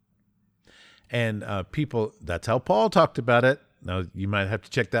 And people, that's how Paul talked about it. Now, you might have to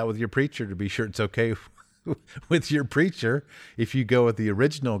check that with your preacher to be sure it's okay with your preacher if you go with the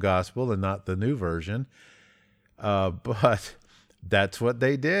original gospel and not the new version. But that's what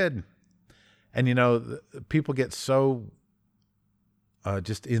they did. And, you know, people get so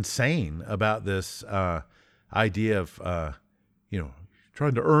just insane about this idea of,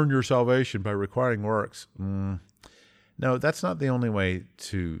 trying to earn your salvation by requiring works. No, that's not the only way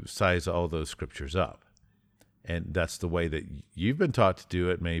to size all those scriptures up. And that's the way that you've been taught to do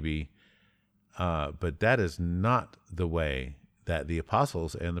it, maybe. But that is not the way that the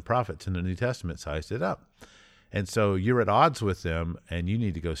apostles and the prophets in the New Testament sized it up. And so you're at odds with them, and you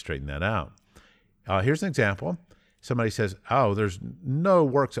need to go straighten that out. Here's an example. Somebody says, oh, there's no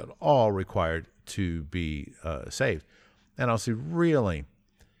works at all required to be saved. And I'll say, really?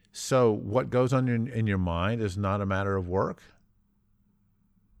 So what goes on in your mind is not a matter of work?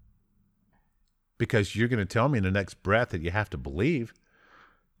 Because you're going to tell me in the next breath that you have to believe.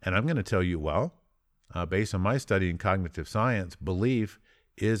 And I'm going to tell you, well, based on my study in cognitive science, belief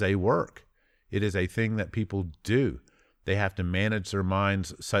is a work. It is a thing that people do. They have to manage their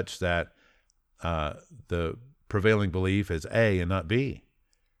minds such that the prevailing belief is A and not B.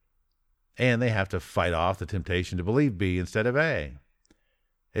 And they have to fight off the temptation to believe B instead of A.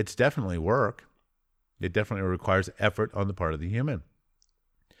 It's definitely work. It definitely requires effort on the part of the human.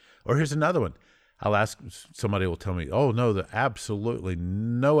 Or here's another one. I'll ask, somebody will tell me, oh, no, absolutely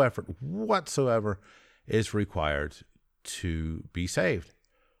no effort whatsoever is required to be saved.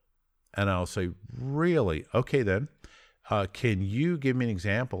 And I'll say, really? Okay, then. Can you give me an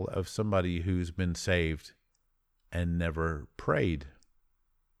example of somebody who's been saved and never prayed?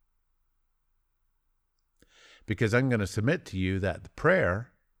 Because I'm going to submit to you that the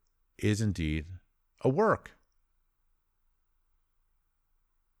prayer is indeed a work.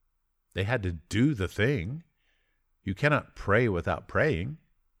 They had to do the thing. You cannot pray without praying.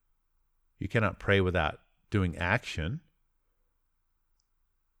 You cannot pray without doing action.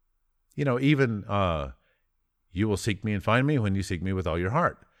 You know, even you will seek me and find me when you seek me with all your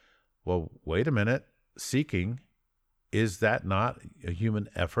heart. Well, wait a minute. Seeking, is that not a human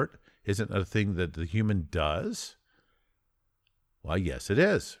effort? Isn't it a thing that the human does? Well, yes, it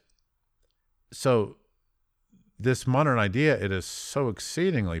is. So this modern idea, it is so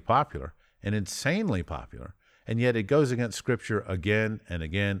exceedingly popular and insanely popular, and yet it goes against Scripture again and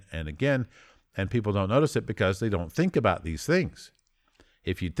again and again, and people don't notice it because they don't think about these things.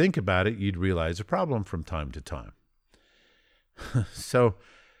 If you'd think about it, you'd realize a problem from time to time. So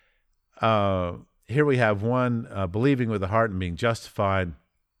here we have one, believing with the heart and being justified,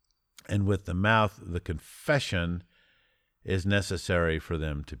 and with the mouth, the confession is necessary for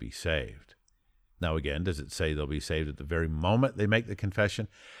them to be saved. Now, again, does it say they'll be saved at the very moment they make the confession?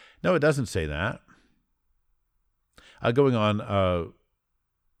 No, it doesn't say that. Going on,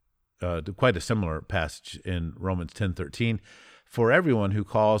 quite a similar passage in Romans 10:13. For everyone who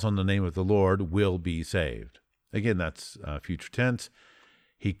calls on the name of the Lord will be saved. Again, that's future tense.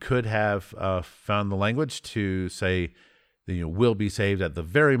 He could have found the language to say, will be saved at the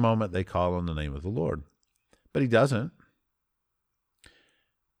very moment they call on the name of the Lord. But he doesn't.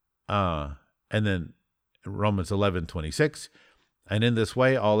 And then Romans 11:26, and in this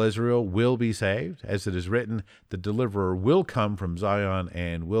way all Israel will be saved, as it is written, the deliverer will come from Zion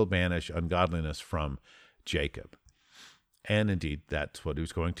and will banish ungodliness from Jacob. And indeed, that's what he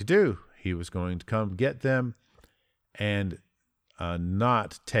was going to do. He was going to come get them and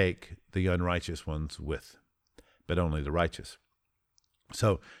not take the unrighteous ones with, but only the righteous.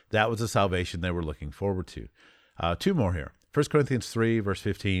 So that was the salvation they were looking forward to. Two more here. 1 Corinthians 3, verse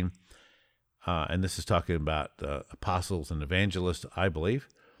 15, and this is talking about apostles and evangelists, I believe.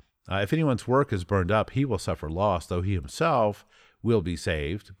 If anyone's work is burned up, he will suffer loss, though he himself will be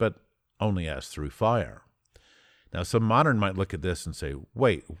saved, but only as through fire. Now, some modern might look at this and say,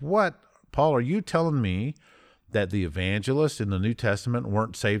 wait, what? Paul, are you telling me that the evangelists in the New Testament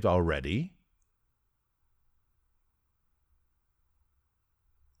weren't saved already?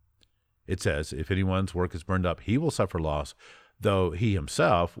 It says, if anyone's work is burned up, he will suffer loss, though he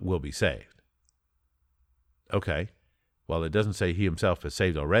himself will be saved. Okay, well, it doesn't say he himself is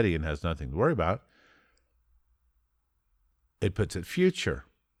saved already and has nothing to worry about. It puts it future.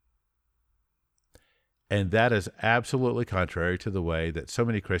 And that is absolutely contrary to the way that so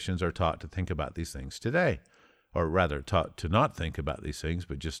many Christians are taught to think about these things today, or rather taught to not think about these things,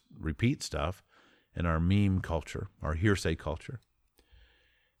 but just repeat stuff in our meme culture, our hearsay culture.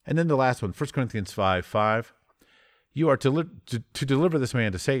 And then the last one, 1 Corinthians 5:5, you are to deliver this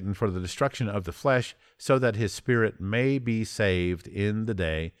man to Satan for the destruction of the flesh, so that his spirit may be saved in the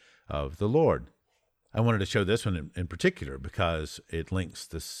day of the Lord. I wanted to show this one in particular because it links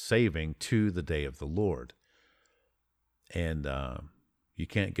the saving to the day of the Lord. And you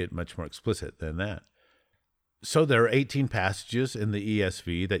can't get much more explicit than that. So there are 18 passages in the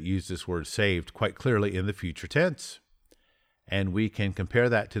ESV that use this word saved quite clearly in the future tense. And we can compare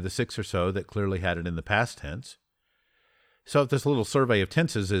that to the 6 or so that clearly had it in the past tense. So if this little survey of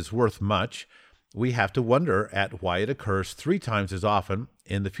tenses is worth much, we have to wonder at why it occurs 3 times as often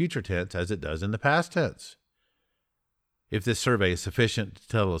in the future tense as it does in the past tense. If this survey is sufficient to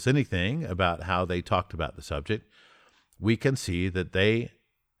tell us anything about how they talked about the subject, we can see that they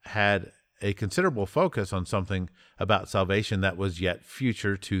had a considerable focus on something about salvation that was yet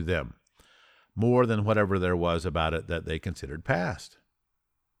future to them, more than whatever there was about it that they considered past.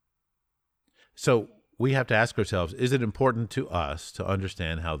 So we have to ask ourselves, is it important to us to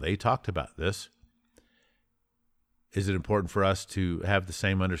understand how they talked about this? Is it important for us to have the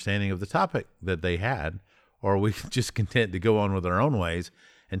same understanding of the topic that they had, or are we just content to go on with our own ways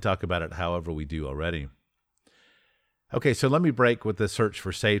and talk about it however we do already? Okay, so let me break with the search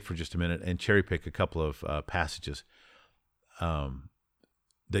for saved for just a minute and cherry pick a couple of passages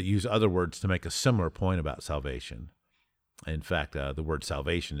that use other words to make a similar point about salvation. In fact, the word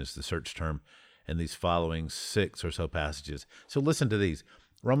salvation is the search term in these following 6 or so passages. So listen to these.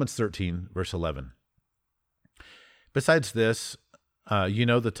 Romans 13, verse 11. Besides this, you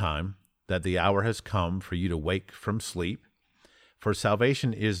know the time, that the hour has come for you to wake from sleep, for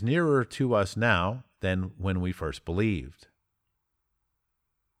salvation is nearer to us now than when we first believed.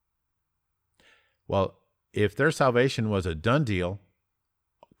 Well, if their salvation was a done deal,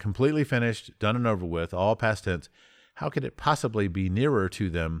 completely finished, done and over with, all past tense, how could it possibly be nearer to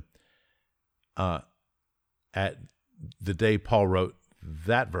them at the day Paul wrote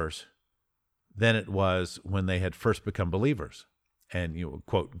that verse than it was when they had first become believers and,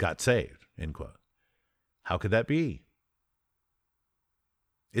 quote, got saved, end quote? How could that be?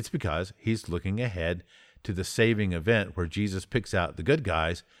 It's because he's looking ahead to the saving event where Jesus picks out the good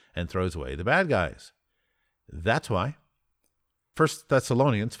guys and throws away the bad guys. That's why. 1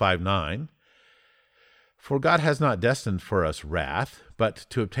 Thessalonians 5:9, for God has not destined for us wrath, but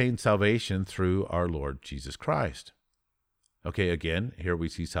to obtain salvation through our Lord Jesus Christ. Okay, again, here we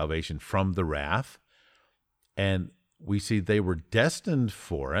see salvation from the wrath, and we see they were destined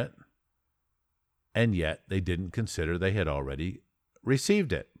for it, and yet they didn't consider they had already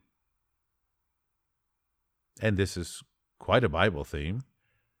received it. And this is quite a Bible theme.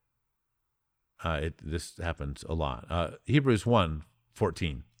 This happens a lot. Hebrews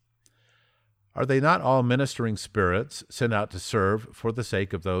 1:14. Are they not all ministering spirits sent out to serve for the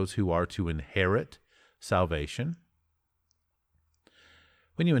sake of those who are to inherit salvation?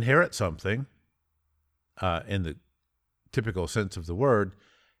 When you inherit something, in the typical sense of the word,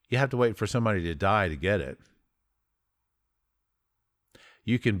 you have to wait for somebody to die to get it.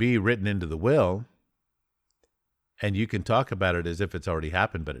 You can be written into the will, and you can talk about it as if it's already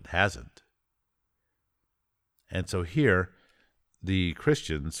happened, but it hasn't. And so here, the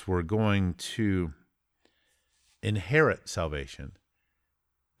Christians were going to inherit salvation.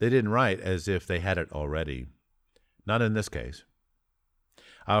 They didn't write as if they had it already. Not in this case.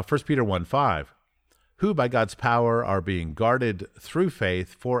 1 Peter 1:5, who by God's power are being guarded through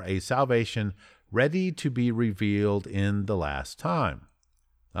faith for a salvation ready to be revealed in the last time.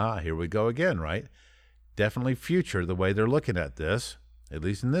 Here we go again, right? Definitely future, the way they're looking at this, at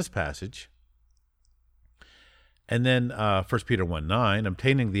least in this passage. And then 1 Peter 1:9,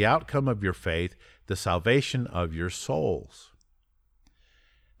 obtaining the outcome of your faith, the salvation of your souls.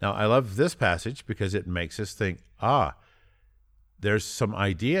 Now, I love this passage because it makes us think, there's some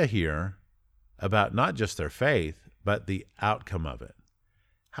idea here about not just their faith, but the outcome of it.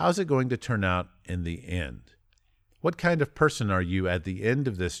 How's it going to turn out in the end? What kind of person are you at the end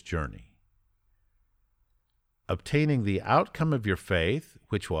of this journey? Obtaining the outcome of your faith,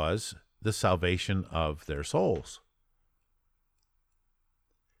 which was the salvation of their souls.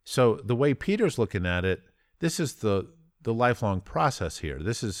 So the way Peter's looking at it, this is the lifelong process here.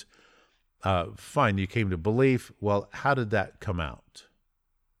 This is fine, you came to belief. Well, how did that come out?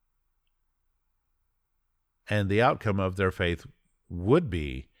 And the outcome of their faith would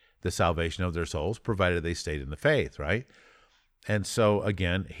be the salvation of their souls, provided they stayed in the faith, right? And so,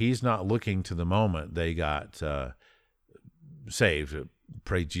 again, he's not looking to the moment they got saved,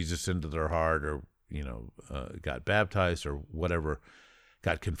 prayed Jesus into their heart, or, got baptized, or whatever,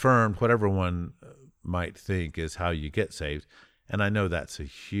 got confirmed, whatever one might think is how you get saved. And I know that's a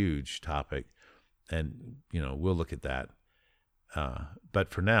huge topic, and, we'll look at that. But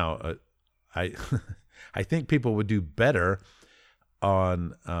for now, I I think people would do better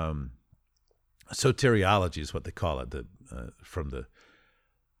on soteriology is what they call it, from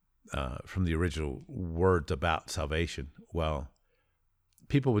the original words about salvation. Well,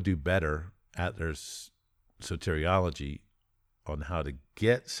 people would do better at their soteriology on how to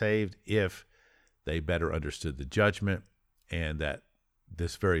get saved if they better understood the judgment, and that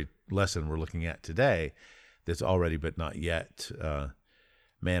this very lesson we're looking at today, this already but not yet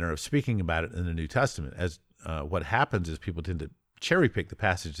manner of speaking about it in the New Testament. As what happens is people tend to cherry pick the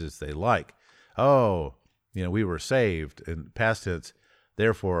passages they like. We were saved in past tense,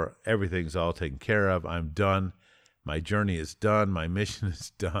 therefore everything's all taken care of. I'm done. My journey is done. My mission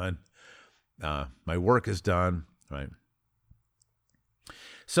is done. My work is done, right?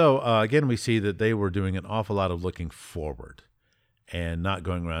 So again, we see that they were doing an awful lot of looking forward and not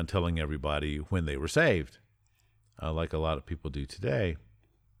going around telling everybody when they were saved, like a lot of people do today.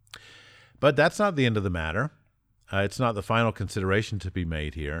 But that's not the end of the matter. It's not the final consideration to be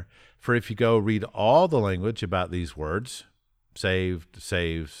made here. For if you go read all the language about these words, saved,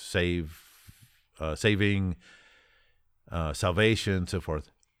 save, saving, salvation, so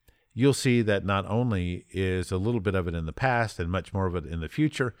forth, you'll see that not only is a little bit of it in the past and much more of it in the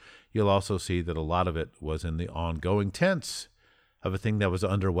future, you'll also see that a lot of it was in the ongoing tense of a thing that was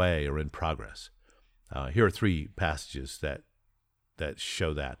underway or in progress. Here are three passages that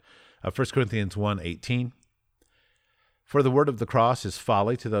show that. 1 Corinthians 1:18, for the word of the cross is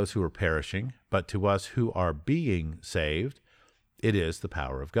folly to those who are perishing, but to us who are being saved, it is the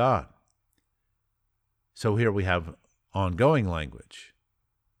power of God. So here we have ongoing language.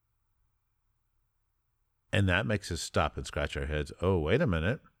 And that makes us stop and scratch our heads. Oh, wait a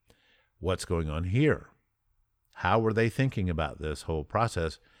minute. What's going on here? How were they thinking about this whole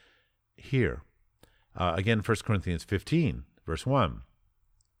process here? Again, 1 Corinthians 15, verse 1.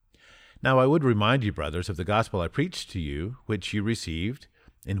 Now I would remind you, brothers, of the gospel I preached to you, which you received,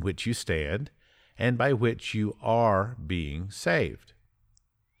 in which you stand, and by which you are being saved,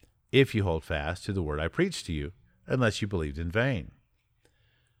 if you hold fast to the word I preached to you, unless you believed in vain.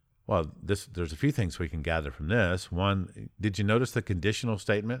 Well, there's a few things we can gather from this. One, did you notice the conditional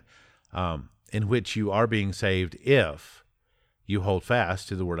statement? In which you are being saved if you hold fast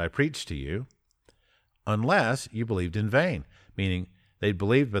to the word I preached to you, unless you believed in vain, meaning they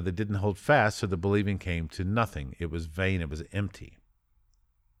believed, but they didn't hold fast, so the believing came to nothing. It was vain. It was empty.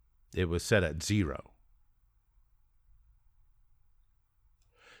 It was set at zero.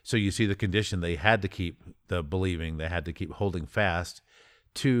 So you see the condition. They had to keep the believing. They had to keep holding fast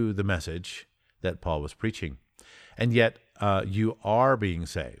to the message that Paul was preaching. And yet you are being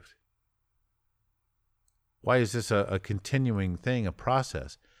saved. Why is this a continuing thing, a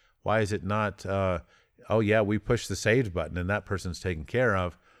process? Why is it not, we push the saved button and that person's taken care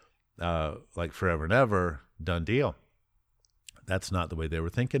of, like forever and ever, done deal? That's not the way they were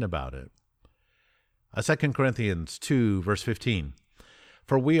thinking about it. 2 Corinthians 2, verse 15.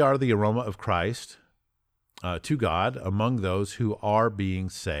 For we are the aroma of Christ to God among those who are being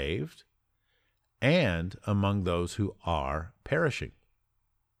saved and among those who are perishing.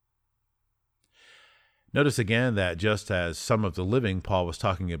 Notice again that just as some of the living Paul was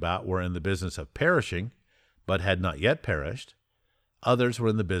talking about were in the business of perishing, but had not yet perished, others were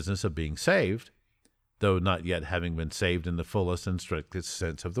in the business of being saved, though not yet having been saved in the fullest and strictest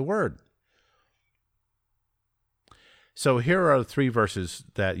sense of the word. So here are the 3 verses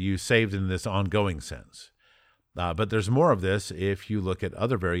that use saved in this ongoing sense. But there's more of this if you look at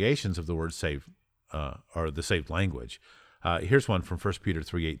other variations of the word saved, or the saved language. Here's one from 1 Peter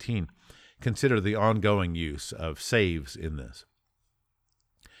 3:18. Consider the ongoing use of saves in this.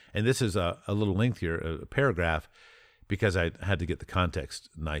 And this is a little lengthier a paragraph because I had to get the context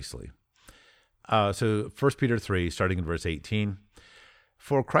nicely. So 1 Peter 3, starting in verse 18.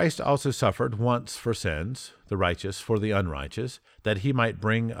 For Christ also suffered once for sins, the righteous for the unrighteous, that he might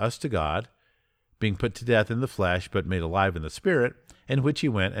bring us to God, being put to death in the flesh, but made alive in the spirit, in which he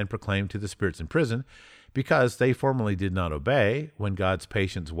went and proclaimed to the spirits in prison, because they formerly did not obey, when God's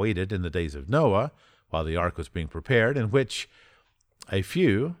patience waited in the days of Noah, while the ark was being prepared, in which a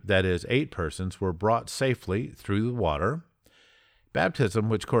few, that is, 8 persons, were brought safely through the water. Baptism,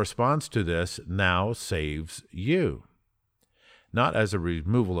 which corresponds to this, now saves you, not as a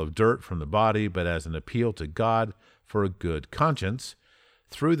removal of dirt from the body, but as an appeal to God for a good conscience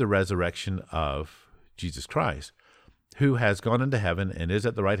through the resurrection of Jesus Christ, who has gone into heaven and is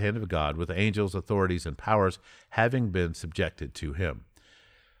at the right hand of God with angels, authorities, and powers having been subjected to him.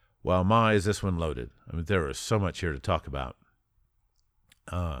 Well, my, is this one loaded. I mean, there is so much here to talk about,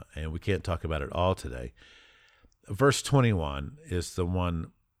 and we can't talk about it all today. Verse 21 is the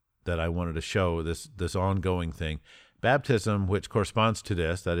one that I wanted to show, this ongoing thing. Baptism, which corresponds to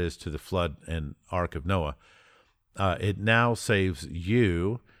this, that is, to the flood and ark of Noah, it now saves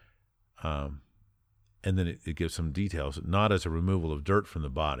you, and then it gives some details, not as a removal of dirt from the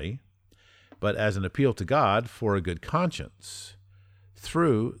body, but as an appeal to God for a good conscience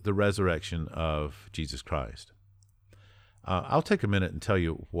through the resurrection of Jesus Christ. I'll take a minute and tell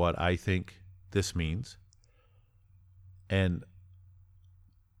you what I think this means. And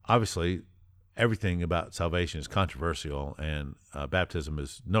obviously, everything about salvation is controversial, and baptism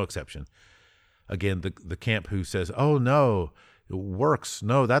is no exception. Again, the camp who says, oh, no, works.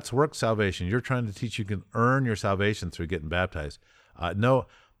 No, that's work salvation. You're trying to teach you can earn your salvation through getting baptized. No,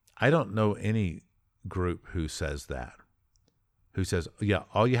 I don't know any group who says that, who says, yeah,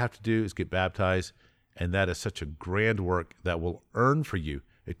 all you have to do is get baptized, and that is such a grand work that will earn for you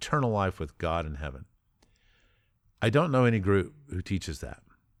eternal life with God in heaven. I don't know any group who teaches that.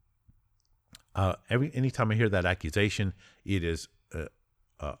 Anytime I hear that accusation, it is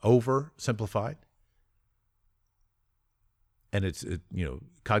oversimplified, and it's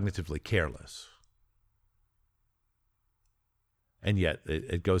cognitively careless. And yet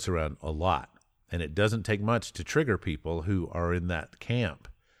it goes around a lot, and it doesn't take much to trigger people who are in that camp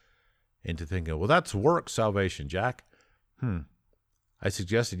into thinking, well, that's work salvation, Jack. I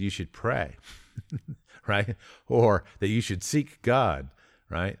suggested you should pray, right? Or that you should seek God,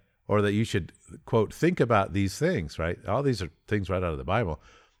 right? Or that you should, quote, think about these things, right? All these are things right out of the Bible.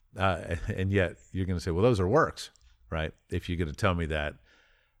 And yet you're going to say, well, those are works, right? If you're going to tell me that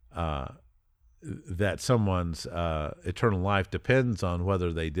that someone's eternal life depends on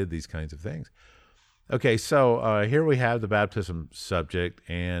whether they did these kinds of things. Okay, so here we have the baptism subject,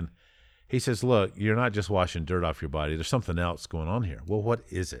 and he says, look, you're not just washing dirt off your body. There's something else going on here. Well, what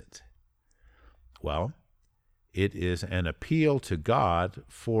is it? Well, it is an appeal to God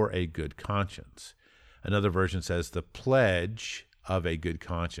for a good conscience. Another version says the pledge of a good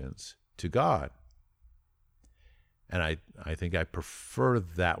conscience to God. And I think I prefer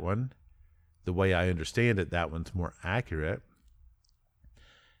that one. The way I understand it, that one's more accurate.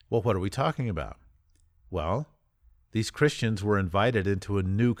 Well, what are we talking about? Well, these Christians were invited into a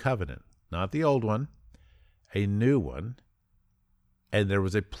new covenant, not the old one, a new one. And there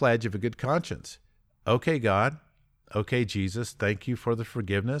was a pledge of a good conscience. Okay, God. Okay, Jesus. Thank you for the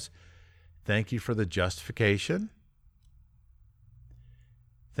forgiveness. Thank you for the justification.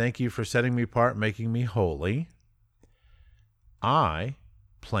 Thank you for setting me apart, making me holy. I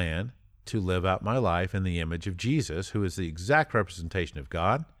plan to live out my life in the image of Jesus, who is the exact representation of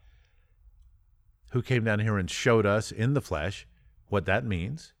God, who came down here and showed us in the flesh what that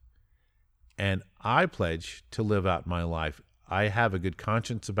means. And I pledge to live out my life. I have a good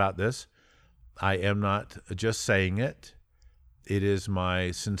conscience about this. I am not just saying it. It is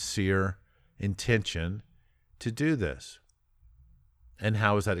my sincere intention to do this. And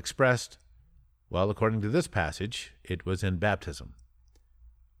how is that expressed? Well, according to this passage, it was in baptism.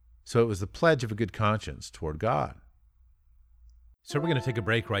 So it was the pledge of a good conscience toward God. So we're going to take a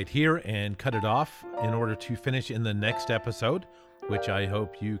break right here and cut it off in order to finish in the next episode, which I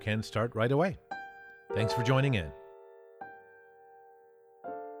hope you can start right away. Thanks for joining in.